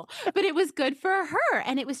terrible. But it was good for her.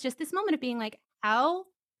 And it was just this moment of being like, how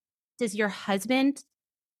does your husband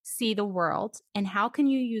see the world? And how can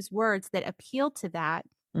you use words that appeal to that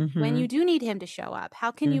When Mhm. you do need him to show up,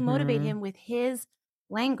 how can you motivate Mhm. him with his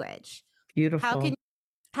language? How Beautiful. can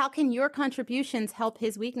how can your contributions help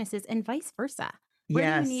his weaknesses and vice versa?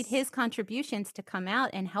 Where do you need Yes. his contributions to come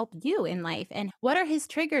out and help you in life? And what are his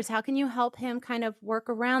triggers? How can you help him kind of work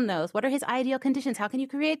around those? What are his ideal conditions? How can you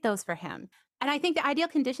create those for him? And I think the ideal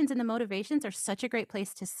conditions and the motivations are such a great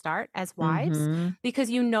place to start as wives Mhm. because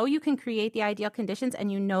you know you can create the ideal conditions and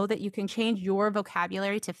you know that you can change your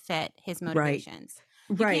vocabulary to fit his Right. motivations.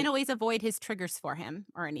 You can't Right. always avoid his triggers for him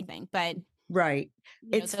or anything, but Right.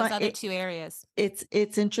 It's those fun. other two areas. It's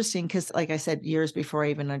interesting because, like I said, years before I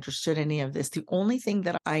even understood any of this, the only thing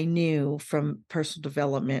that I knew from personal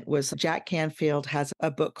development was Jack Canfield has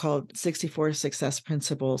a book called 64 Success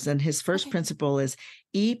Principles. And his first Okay. principle is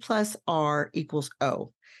E plus R equals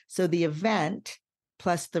O. So the event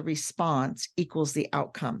plus the response equals the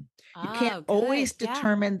outcome. You can't Oh, always good. Yeah.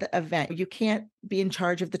 determine the event. You can't be in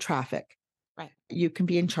charge of the traffic. Right. You can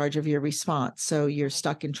be in charge of your response. So you're Right.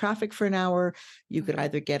 stuck in traffic for an hour. You could Mhm.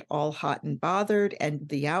 either get all hot and bothered, and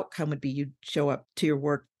the outcome would be you'd show up to your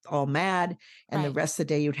work all mad, and the Right. rest of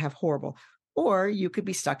the day you'd have horrible. Or you could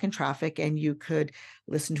be stuck in traffic and you could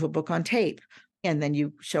listen to a book on tape. And then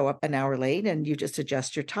you show up an hour late and you just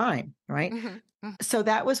adjust your time, right? Mhm. Mm. So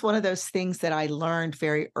that was one of those things that I learned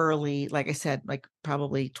very early. Like I said, like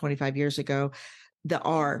probably 25 years ago, the Yeah.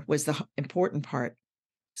 R was the important part.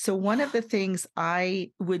 So one of Yeah. the things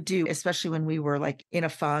I would do, especially when we were like in a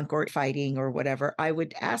funk or fighting or whatever, I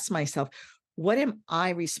would ask myself, what am I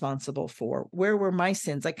responsible for? Where were my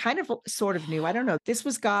sins? I kind of sort of knew, I don't know. This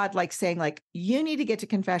was God like saying like you need to get to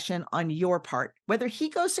confession on your part. Whether he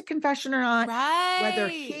goes to confession or not, whether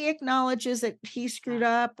Right. he acknowledges that he screwed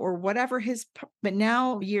Yeah. up or whatever but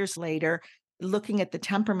now years later, looking at the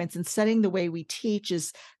temperaments and setting the way we teach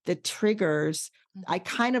is the triggers. I Mhm.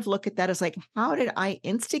 kind of look at that as like, how did I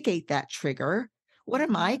instigate that trigger? What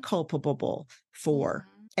am I Mhm. culpable for?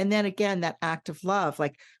 Mhm. And then again, that act of love,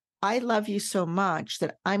 like, I love you so much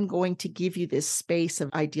that I'm going to give you this space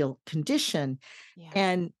of ideal condition. Yeah.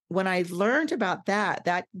 And when I learned about that,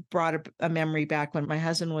 that brought a memory back when my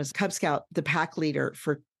husband was Cub Scout, the pack leader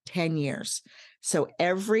for 10 years. So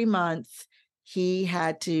every month he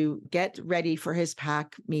had to get ready for his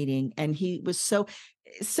pack meeting. And he was so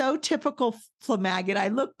typical Flamagan. I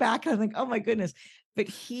look back and I'm like, oh my goodness. But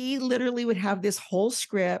he literally would have this whole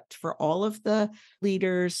script for all of the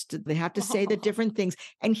leaders. They have to say the different things.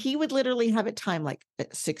 And he would literally have it timed like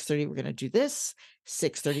at 6:30, we're going to do this.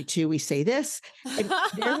 6:32, we say this. And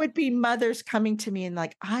there would be mothers coming to me and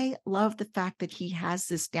like, I love the fact that he has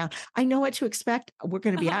this down. I know what to expect. We're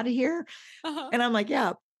going to be Uh-huh. out of here. Uh-huh. And I'm like,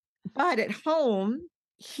 yeah. But at home,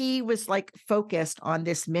 he was like focused on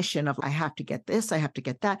this mission of I have to get this, I have to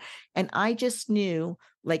get that. And I just knew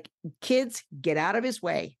like kids, get out of his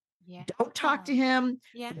way. Yeah. Don't talk to him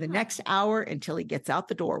Yeah. for the next hour until he gets out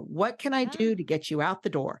the door. What can I Yeah. do to get you out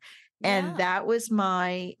the door? And Yeah. that was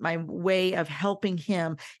my way of helping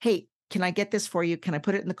him. Hey, can I get this for you? Can I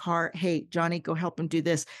put it in the car? Hey, Johnny, go help him do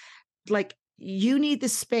this. Like you need the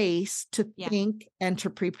space to Yeah. think and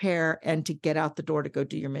to prepare and to get out the door to go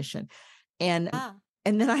do your mission. And Yeah.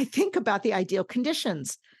 and then I think about the ideal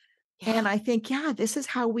conditions. And Yeah. I think, yeah, this is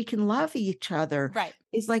how we can love each other. Right.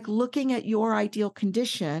 Is like looking at your ideal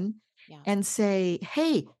condition Yeah. and say,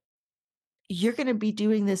 hey, you're going to be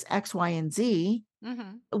doing this X, Y, and Z.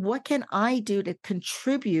 Mhm. What can I do to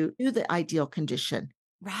contribute to the ideal condition?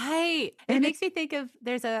 Right. It And it, makes me think of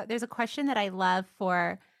there's a question that I love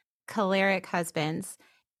for choleric husbands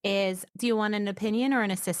is do you want an opinion or an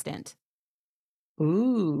assistant?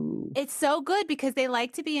 ooh, It's so good because they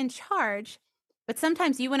like to be in charge, but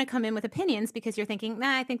sometimes you wanna come in with opinions because you're thinking,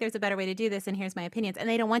 "Nah, I think there's a better way to do this, and here's my opinions," and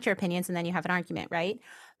they don't want your opinions, and then you have an argument, right?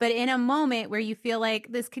 But in a moment where you feel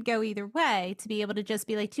like this could go either way, to be able to just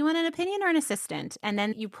be like, "Do you want an opinion or an assistant?" And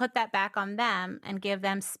then you put that back on them and give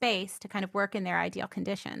them space to kind of work in their ideal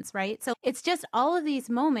conditions, right? So it's just all of these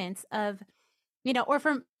moments of, or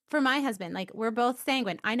for my husband, like we're both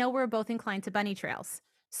sanguine. I know we're both inclined to bunny trails.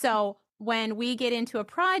 So when we get into a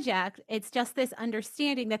project, it's just this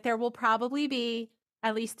understanding that there will probably be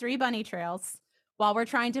at least 3 bunny trails while we're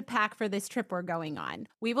trying to pack for this trip we're going on.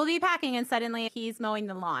 We will be packing and suddenly he's mowing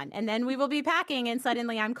the lawn. And then we will be packing and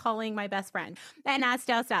suddenly I'm calling my best friend. And that's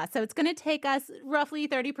just us. So it's going to take us roughly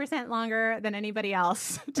 30% longer than anybody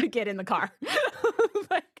else to get in the car.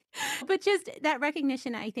 but, but just that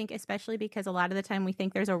recognition, I think, especially because a lot of the time we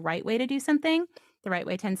think there's a right way to do something, the right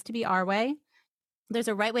way tends to be our way. There's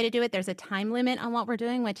a right way to do it. There's a time limit on what we're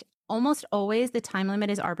doing, which almost always the time limit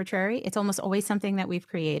is arbitrary. It's almost always something that we've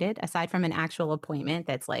created, aside from an actual appointment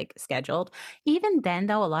that's like scheduled. Even then,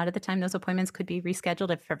 though, a lot of the time those appointments could be rescheduled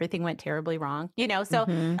if everything went terribly wrong, you know? So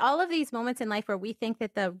Mm-hmm. all of these moments in life where we think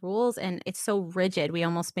that the rules and it's so rigid, we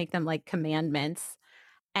almost make them like commandments.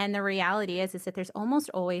 And the reality is that there's almost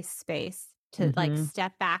always space to like Mm-hmm.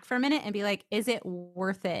 step back for a minute and be like, is it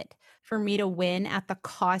worth it for me to win at the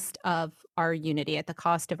cost of our unity, at the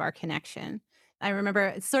cost of our connection? I remember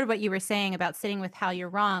it's sort of what you were saying about sitting with how you're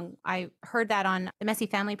wrong. I heard that on the Messy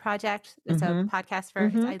Family Project. It's a Mm-hmm. podcast for,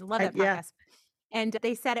 Mm-hmm. I love that Yeah. podcast. And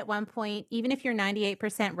they said at one point, even if you're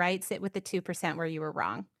 98% right, sit with the 2% where you were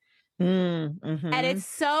wrong. And Mm-hmm. it's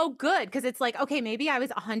so good because it's like, okay, maybe I was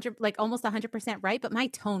 100, like almost 100% right, but my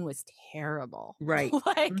tone was terrible. Right.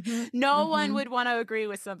 Like, Mm-hmm. no one Mm-hmm. would want to agree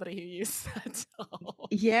with somebody who used that tone.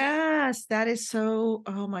 Yes, that is so,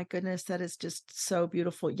 oh my goodness, that is just so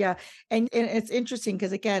beautiful. Yeah. And it's interesting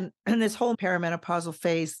because again, in this whole perimenopausal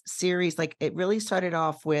phase series, like it really started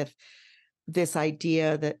off with this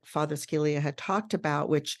idea that Father Scalia had talked about,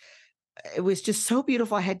 which it was just so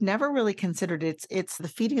beautiful. I had never really considered it. It's the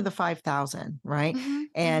feeding of the 5,000, right? Mhm,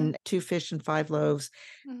 mhm, And 2 fish and 5 loaves.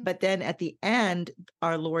 mhm. But then at the end,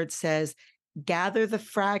 our Lord says, gather the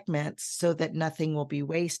fragments so that nothing will be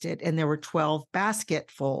wasted. And there were 12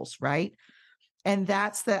 basketfuls, right? And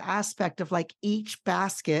that's the aspect of like each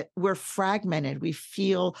basket, we're fragmented. We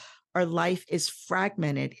feel our life is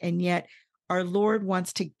fragmented. And yet our Lord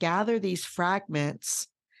wants to gather these fragments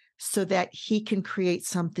so that he can create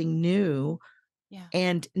something new Yeah.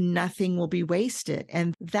 and nothing will be wasted.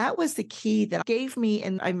 And that was the key that gave me,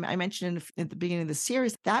 and I mentioned at the beginning of the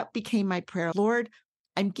series, that became my prayer. Lord,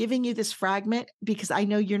 I'm giving you this fragment because I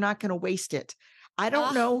know you're not going to waste it. I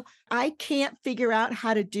don't Ah, know. I can't figure out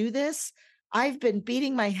how to do this. I've been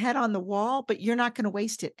beating my head on the wall, but you're not going to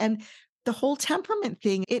waste it. And the whole temperament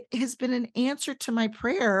thing, it has been an answer to my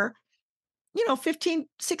prayer, 15,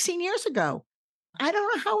 16 years ago. I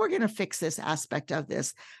don't know how we're going to fix this aspect of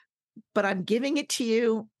this, but I'm giving it to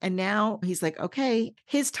you. And now he's like, okay,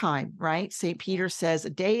 his time, right? St. Peter says a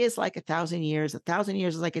day is like 1,000 years. 1,000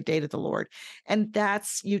 years is like a day to the Lord. And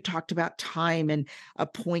that's, you talked about time and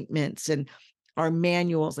appointments and our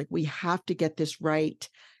manuals. Like we have to get this right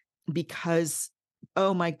because,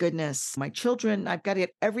 oh my goodness, my children, I've got to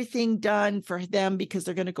get everything done for them because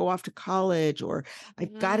they're going to go off to college, or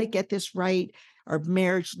I've got to mhm, get this right. Our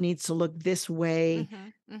marriage needs to look this way.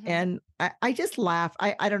 mhm, mhm. And I just laugh.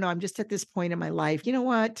 I don't know. I'm just at this point in my life. You know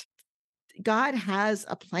what? God has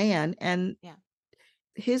a plan and Yeah.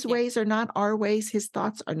 his Yeah. ways are not our ways. His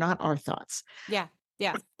thoughts are not our thoughts. Yeah.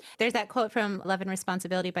 Yeah. There's that quote from Love and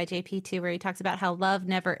Responsibility by JP too, where he talks about how love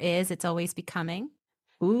never is, it's always becoming.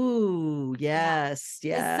 Ooh, Yeah. yes,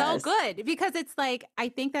 It's so yes. good because it's like, I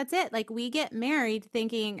think that's it. Like, we get married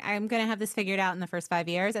thinking I'm going to have this figured out in the first 5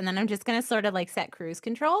 years, and then I'm just going to sort of like set cruise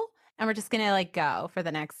control, and we're just going to like go for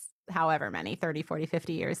the next however many 30, 40,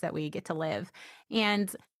 50 years that we get to live.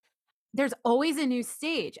 And there's always a new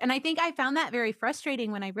stage. And I think I found that very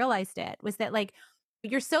frustrating when I realized it was that like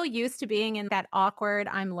you're so used to being in that awkward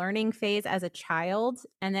I'm learning phase as a child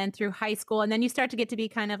and then through high school and then you start to get to be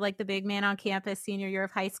kind of like the big man on campus senior year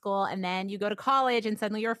of high school and then you go to college and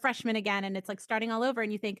suddenly you're a freshman again and it's like starting all over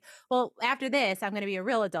and you think, well, after this I'm going to be a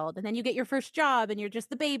real adult, and then you get your first job and you're just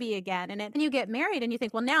the baby again, and then you get married and you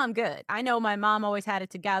think, well, now I'm good. I know my mom always had it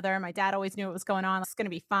together, my dad always knew what was going on, it's going to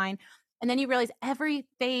be fine. And then you realize every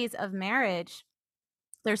phase of marriage,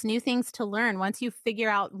 there's new things to learn. Once you figure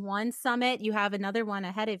out one summit, you have another one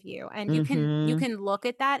ahead of you. And you Mm-hmm. can look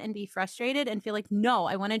at that and be frustrated and feel like, no,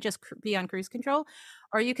 I want to just be on cruise control.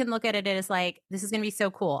 Or you can look at it as like, this is going to be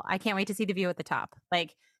so cool. I can't wait to see the view at the top.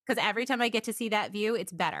 Like, because every time I get to see that view,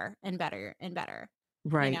 it's better and better and better,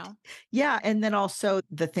 you Right. know? Yeah. And then also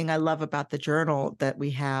the thing I love about the journal that we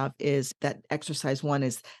have is that exercise one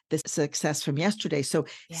is the success from yesterday. So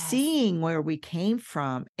Yes. seeing where we came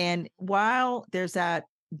from. And while there's that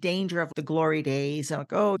danger of the glory days, and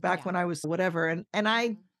like, oh, back Yeah. when I was whatever, and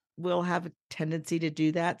I Mhm. will have a tendency to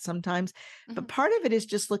do that sometimes. But Mhm. part of it is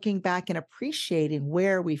just looking back and appreciating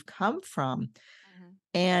where we've come from Mhm.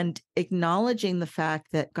 and acknowledging the fact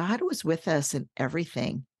that God was with us in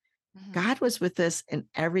everything. Mhm. God was with us in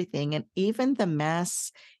everything, and even the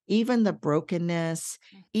mess, even the brokenness,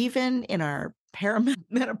 Mhm. even in our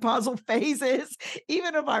perimenopausal phases,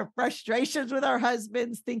 even of our frustrations with our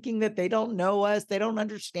husbands, thinking that they don't know us, they don't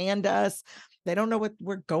understand us, they don't know what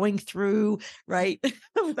we're going through, right?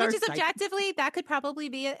 With Which our is objectively, that could probably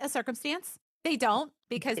be a circumstance. They don't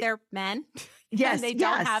because it- they're men and yes, they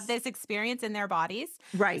don't have yes, this experience in their bodies.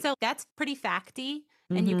 right. So that's pretty facty.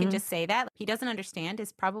 And you can Hmm. just say that. He doesn't understand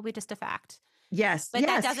is probably just a fact. Yes, But that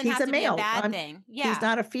yes, doesn't he's have a to be a male. bad thing. He's Yeah.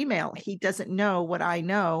 not a female. He doesn't know what I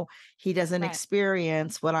know. He doesn't Right.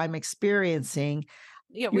 experience what I'm experiencing.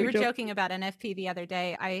 Yeah, we You're were joking joking. about NFP the other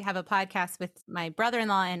day. I have a podcast with my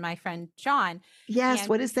brother-in-law and my friend John, Yes, and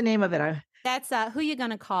what is the name of it? I that's Who You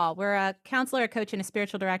Gonna Call. We're a counselor, a coach, and a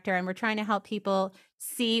spiritual director, and we're trying to help people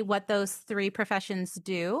see what those three professions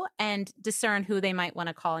do and discern who they might want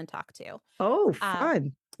to call and talk to. Oh, Uh,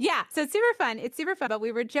 fun. yeah, so it's super fun. It's super fun. But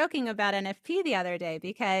we were joking about NFP the other day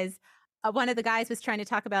because one of the guys was trying to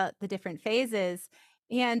talk about the different phases.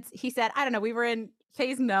 And he said, I don't know, we were in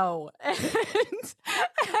phase no.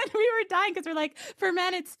 And we were dying because we're like, for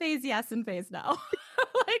men, it's phase yes and phase no.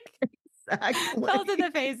 Like, those are Exactly.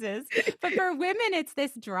 the phases. But for women, it's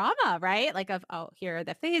this drama, right? Like of, oh, here are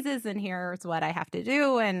the phases and here's what I have to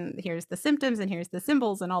do. And here's the symptoms and here's the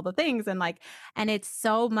symbols and all the things. And like, and it's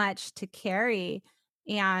so much to carry.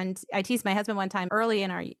 And I teased my husband one time early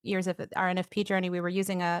in our years of our NFP journey, we were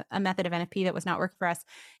using a method of NFP that was not working for us.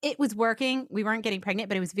 It was working. We weren't getting pregnant,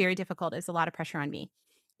 but it was very difficult. It was a lot of pressure on me.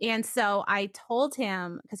 And so I told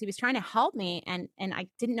him because he was trying to help me and I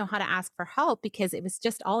didn't know how to ask for help because it was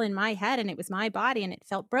just all in my head and it was my body and it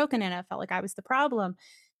felt broken and I felt like I was the problem.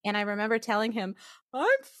 And I remember telling him, I'm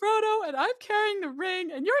Frodo and I'm carrying the ring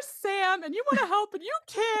and you're Sam and you want to help and you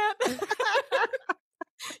can't.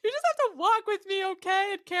 You just have to walk with me, okay?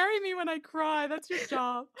 And carry me when I cry. That's your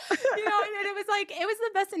job. And it was like, it was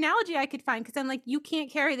the best analogy I could find because I'm like, you can't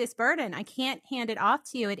carry this burden. I can't hand it off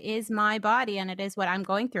to you. It is my body and it is what I'm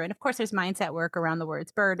going through. And of course, there's mindset work around the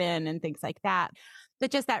words burden and things like that.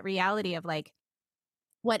 But just that reality of like,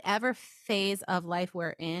 whatever phase of life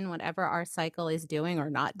we're in, whatever our cycle is doing or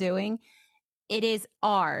not doing, it is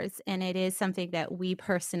ours. And it is something that we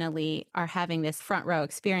personally are having this front row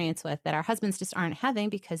experience with that our husbands just aren't having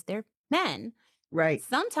because they're men. Right.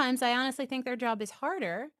 Sometimes I honestly think their job is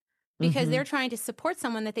harder because Mhm. they're trying to support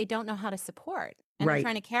someone that they don't know how to support. And they're Right.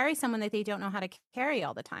 trying to carry someone that they don't know how to carry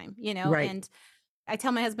all the time, Right. And I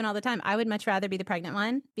tell my husband all the time, I would much rather be the pregnant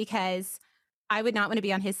one because I would not want to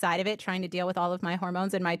be on his side of it, trying to deal with all of my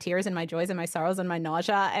hormones and my tears and my joys and my sorrows and my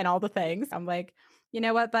nausea and all the things. I'm like, you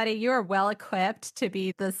know what, buddy? You are well equipped to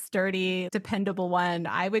be the sturdy, dependable one.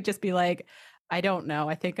 I would just be like, I don't know.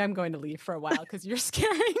 I think I'm going to leave for a while because you're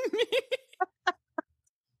scaring me.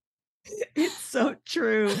 It's so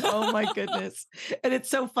true. Oh my goodness. And it's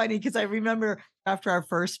so funny because I remember after our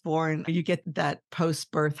firstborn, you get that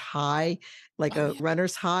post-birth high, like Oh, a yeah.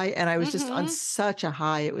 runner's high. And I was just on Mm-hmm. such a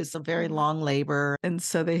high. It was a very Mm-hmm. long labor. And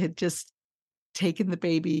so they had just taken the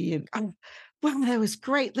baby and well, that was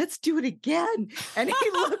great. Let's do it again. And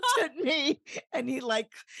he looked at me and he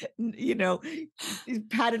like, he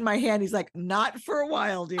patted my hand. He's like, not for a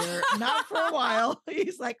while, dear. Not for a while.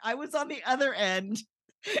 He's like, I was on the other end.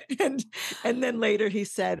 And and then later he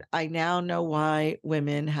said, I now know why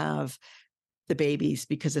women have the babies,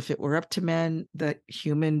 because if it were up to men, the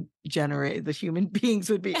human beings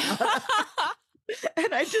would be out.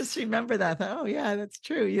 And I just remember that. Oh yeah, that's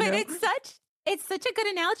true, But it's such a good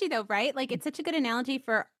analogy though, right? Like it's such a good analogy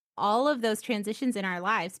for all of those transitions in our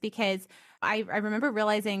lives because I remember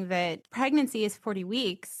realizing that pregnancy is 40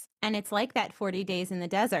 weeks and it's like that 40 days in the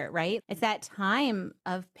desert, right? It's that time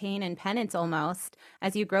of pain and penance almost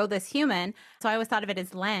as you grow this human. So I always thought of it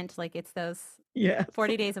as Lent, like it's those Yes.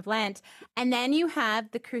 40 days of Lent. And then you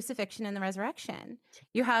have the crucifixion and the resurrection.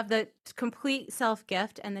 You have the complete self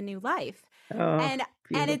gift and the new life. Oh, And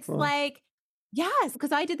it's beautiful. like, yes,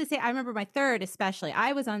 because I did the same. I remember my third, especially.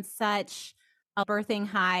 I was on such a birthing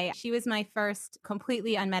high. She was my first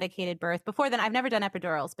completely unmedicated birth. Before then, I've never done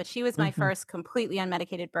epidurals, but she was my Mhm, first completely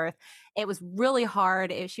unmedicated birth. It was really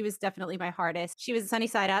hard. She was definitely my hardest. She was sunny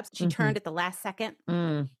side up. She mhm, turned at the last second,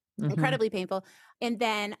 mhm. incredibly painful. And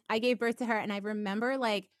then I gave birth to her, and I remember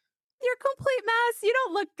like, you're a complete mess. You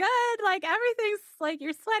don't look good. Like everything's like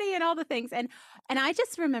you're sweaty and all the things. And I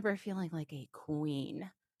just remember feeling like a queen.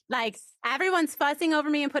 Like everyone's fussing over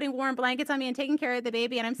me and putting warm blankets on me and taking care of the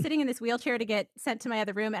baby. And I'm sitting in this wheelchair to get sent to my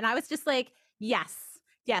other room. And I was just like, yes,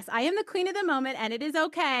 yes, I am the queen of the moment. And it is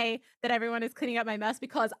okay that everyone is cleaning up my mess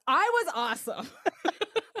because I was awesome.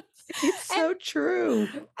 It's and so true.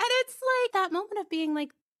 and it's like that moment of being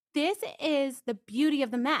like, this is the beauty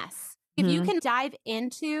of the mess. If you Mhm, can dive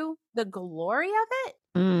into the glory of it,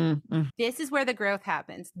 mm. this is where the growth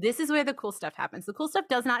happens. This is where the cool stuff happens. The cool stuff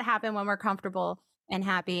does not happen when we're comfortable and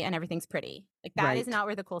happy and everything's pretty. Like that is Right. not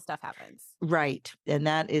where the cool stuff happens. Right. And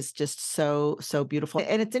that is just so, so beautiful.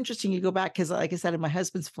 And it's interesting you go back because, like I said, my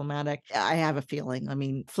husband's phlegmatic. I have a feeling. I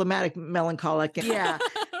mean, phlegmatic, melancholic. Yeah.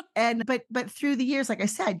 And but through the years, like I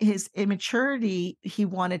said, his immaturity, he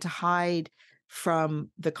wanted to hide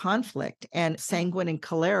from the conflict. And Mhm. sanguine and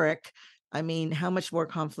choleric I mean, how much more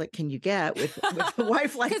conflict can you get with a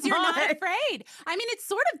wife like Because you're not mine? afraid. I mean, it's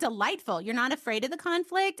sort of delightful. You're not afraid of the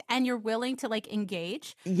conflict and you're willing to like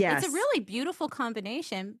engage. It's a Yes. really beautiful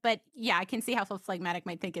combination. But yeah, I can see how phlegmatic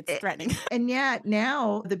might think it's threatening. And yet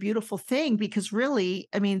now the beautiful thing, because really,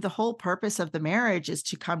 I mean, the whole purpose of the marriage is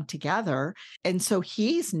to come together. And so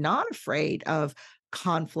he's not afraid of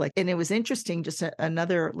conflict. And it was interesting, just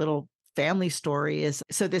another little family story is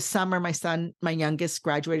so this summer, my son, my youngest,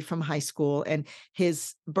 graduated from high school, and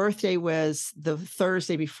his birthday was the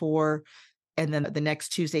Thursday before. And then the next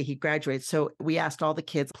Tuesday, he graduates. So we asked all the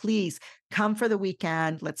kids, please come for the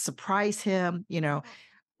weekend. Let's surprise him,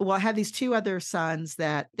 well, I have these two other sons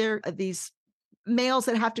that they're these males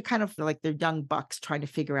that have to kind of feel like they're young bucks trying to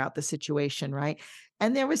figure out the situation, right?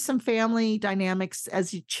 And there was some family dynamics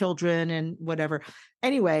as children and whatever.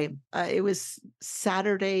 Anyway, it was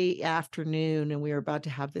Saturday afternoon and we were about to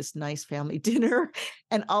have this nice family dinner.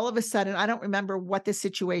 And all of a sudden, I don't remember what the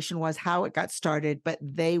situation was, how it got started, but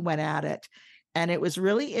they went at it. And it was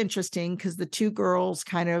really interesting because the two girls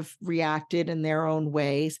kind of reacted in their own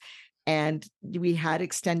ways. And we had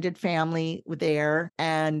extended family there,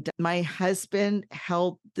 and my husband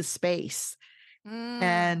held the space. Mm,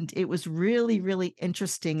 And it was really, really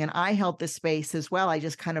interesting. And I held the space as well. I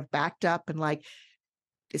just kind of backed up and like,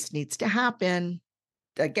 this needs to happen.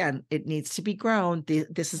 Again, it needs to be grown.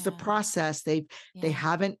 This is the yeah, process. They yeah,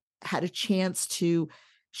 haven't had a chance to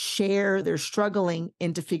share. They're struggling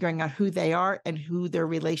into figuring out who they are and who their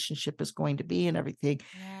relationship is going to be and everything.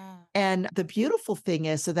 yeah. And the beautiful thing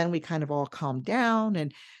is, so then we kind of all calmed down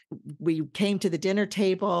and we came to the dinner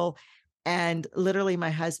table. And literally, my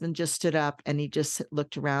husband just stood up and he just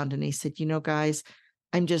looked around and he said, guys,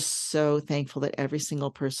 I'm just so thankful that every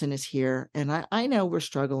single person is here. And I know we're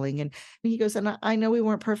struggling. And he goes, and I know we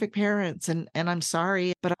weren't perfect parents and I'm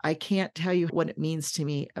sorry, but I can't tell you what it means to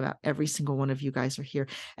me about every single one of you guys are here.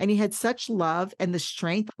 And he had such love and the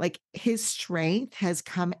strength, like his strength has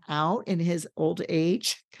come out in his old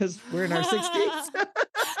age because we're in our 60s.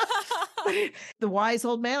 The wise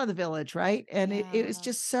old man of the village, right? And it was Yeah.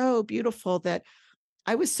 just so beautiful that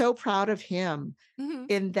I was so proud of him Mhm.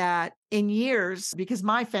 in that in years, because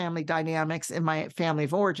my family dynamics and my family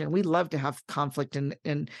of origin, we love to have conflict and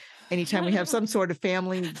anytime we have some sort of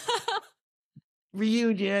family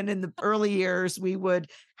reunion in the early years, we would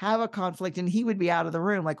have a conflict and he would be out of the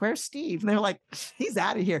room like, where's Steve? And they're like, he's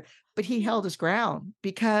out of here. But he held his ground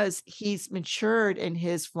because he's matured in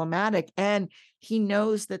his phlegmatic and he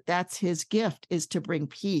knows that that's his gift is to bring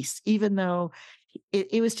peace, even though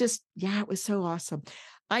it was just, yeah, it was so awesome.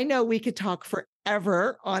 I know we could talk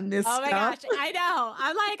forever on this Oh my stuff. gosh, I know.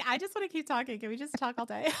 I'm like, I just wanna keep talking. Can we just talk all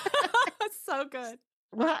day? It's so good.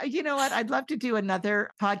 Well, you know what? I'd love to do another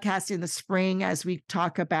podcast in the spring as we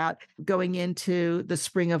talk about going into the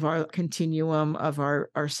spring of our continuum of our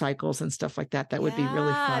cycles and stuff like that. That would be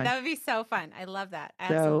really Yeah, fun. that would be so fun. I love that. I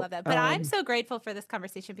absolutely So, love that. But I'm so grateful for this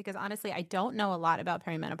conversation because honestly, I don't know a lot about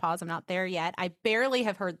perimenopause. I'm not there yet. I barely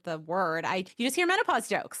have heard the word. You just hear menopause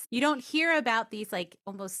jokes. You don't hear about these like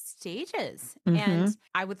almost stages. And mhm.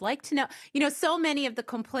 I would like to know, so many of the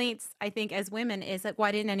complaints I think as women is like,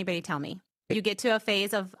 why didn't anybody tell me? You get to a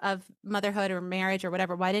phase of motherhood or marriage or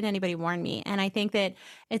whatever. Why didn't anybody warn me? And I think that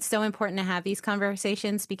it's so important to have these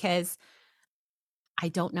conversations because I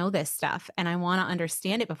don't know this stuff and I want to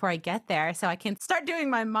understand it before I get there so I can start doing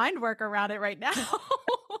my mind work around it right now.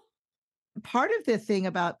 Part of the thing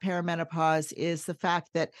about perimenopause is the fact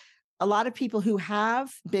that a lot of people who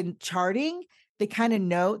have been charting, they kind of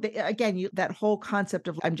know again, that whole concept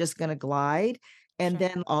of I'm just going to glide. And Sure.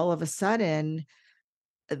 then all of a sudden,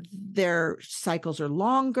 their cycles are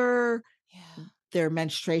longer, Yeah. their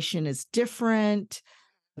menstruation is different.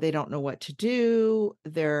 They don't know what to do.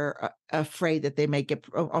 They're afraid that they may get,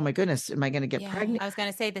 oh my goodness, am I going to get Yeah. pregnant? I was going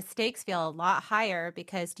to say the stakes feel a lot higher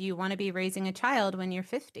because do you want to be raising a child when you're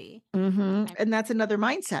 50? Mhm. I, And that's another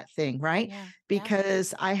mindset thing, right? yeah. Yeah.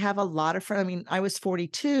 Because I have a lot of friends. I mean, I was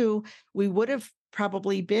 42. We would have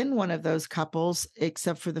probably been one of those couples,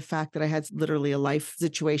 except for the fact that I had literally a life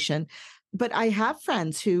situation. But I have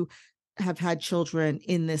friends who have had children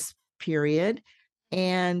in this period,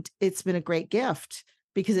 and it's been a great gift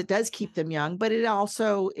because it does Yeah. keep them young, but it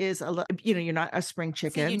also is you're not a spring It's a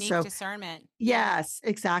chicken. unique So discernment. Yeah. yes,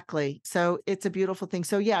 exactly. So it's a beautiful thing.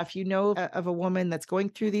 So yeah, if you know of a woman that's going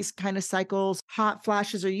through these kind of cycles, hot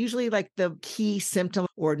flashes are usually like the key symptom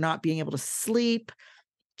or not being able to sleep.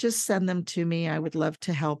 Just send them to me. I would love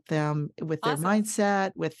to help them with their Awesome.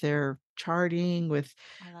 mindset, with their charting, with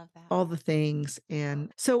I love that. all the things.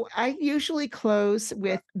 And so I usually close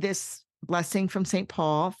with this blessing from St.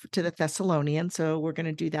 Paul to the Thessalonians. So we're going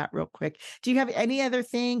to do that real quick. Do you have any other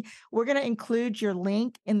thing? We're going to include your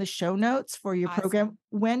link in the show notes for your program. Awesome.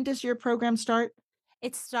 When does your program start?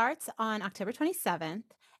 It starts on October 27th.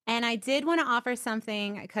 And I did want to offer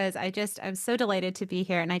something because I'm so delighted to be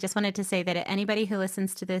here. And I just wanted to say that anybody who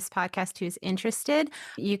listens to this podcast who's interested,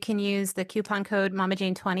 you can use the coupon code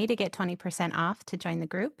MamaJane20 to get 20% off to join the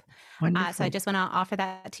group. Wonderful. So I just want to offer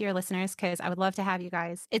that to your listeners because I would love to have you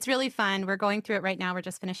guys. It's really fun. We're going through it right now. We're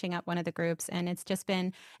just finishing up one of the groups, and it's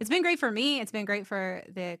been great for me. It's been great for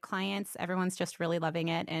the clients. Everyone's just really loving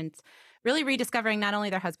it and really rediscovering not only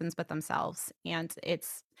their husbands, but themselves. And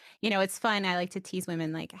it's fun. I like to tease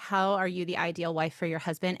women, like, how are you the ideal wife for your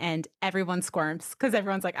husband? And everyone squirms because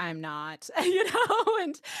everyone's like, I'm not,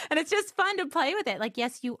 and it's just fun to play with it. Like,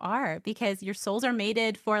 yes, you are, because your souls are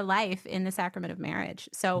mated for life in the sacrament of marriage.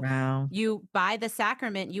 So Wow. you, by the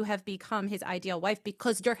sacrament, you have become his ideal wife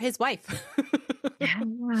because you're his wife. Yeah,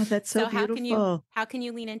 that's so beautiful. How can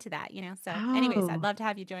you lean into that? So anyways, I'd Oh. love to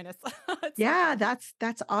have you join us. Yeah,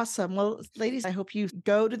 that's awesome. Well, ladies, I hope you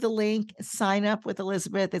go to the link, sign up with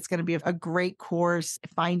Elizabeth. It's going to be a great course,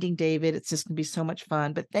 Finding David. It's just going to be so much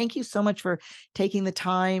fun. But thank you so much for taking the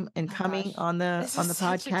time and Oh, coming gosh. on the This is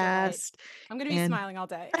such a delight. podcast. I'm going to be And smiling all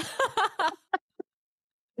day.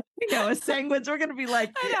 as sanguines, we're going to be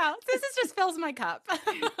like, I know. Just fills my cup.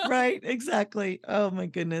 right, exactly. Oh my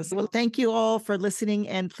goodness. Well, thank you all for listening.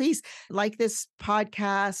 And please like this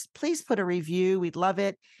podcast. Please put a review. We'd love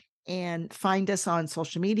it. And find us on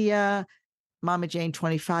social media. Mama Jane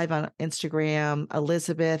 25 on Instagram,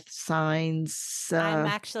 Elizabeth Saenz. I'm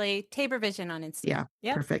actually Tabor Vision on Instagram. Yeah,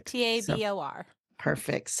 Yep. perfect. TABOR.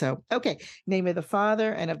 Perfect. So, okay. Name of the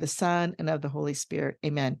Father and of the Son and of the Holy Spirit.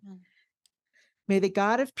 Amen. May the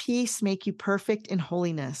God of peace make you perfect in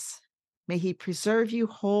holiness. May he preserve you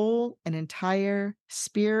whole and entire,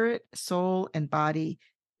 spirit, soul, and body,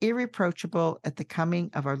 irreproachable at the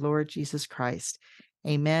coming of our Lord Jesus Christ.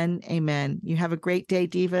 Amen. Amen. You have a great day,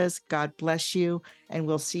 divas. God bless you, and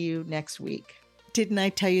we'll see you next week. Didn't I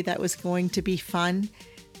tell you that was going to be fun?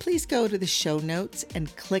 Please go to the show notes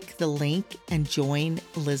and click the link and join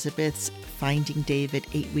Elizabeth's Finding David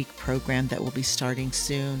 8-week program that will be starting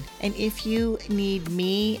soon. And if you need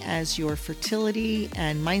me as your fertility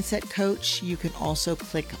and mindset coach, you can also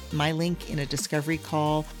click my link in a discovery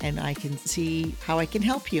call and I can see how I can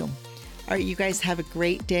help you. All right, you guys have a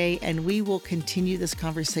great day, and we will continue this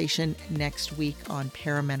conversation next week on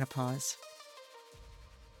perimenopause.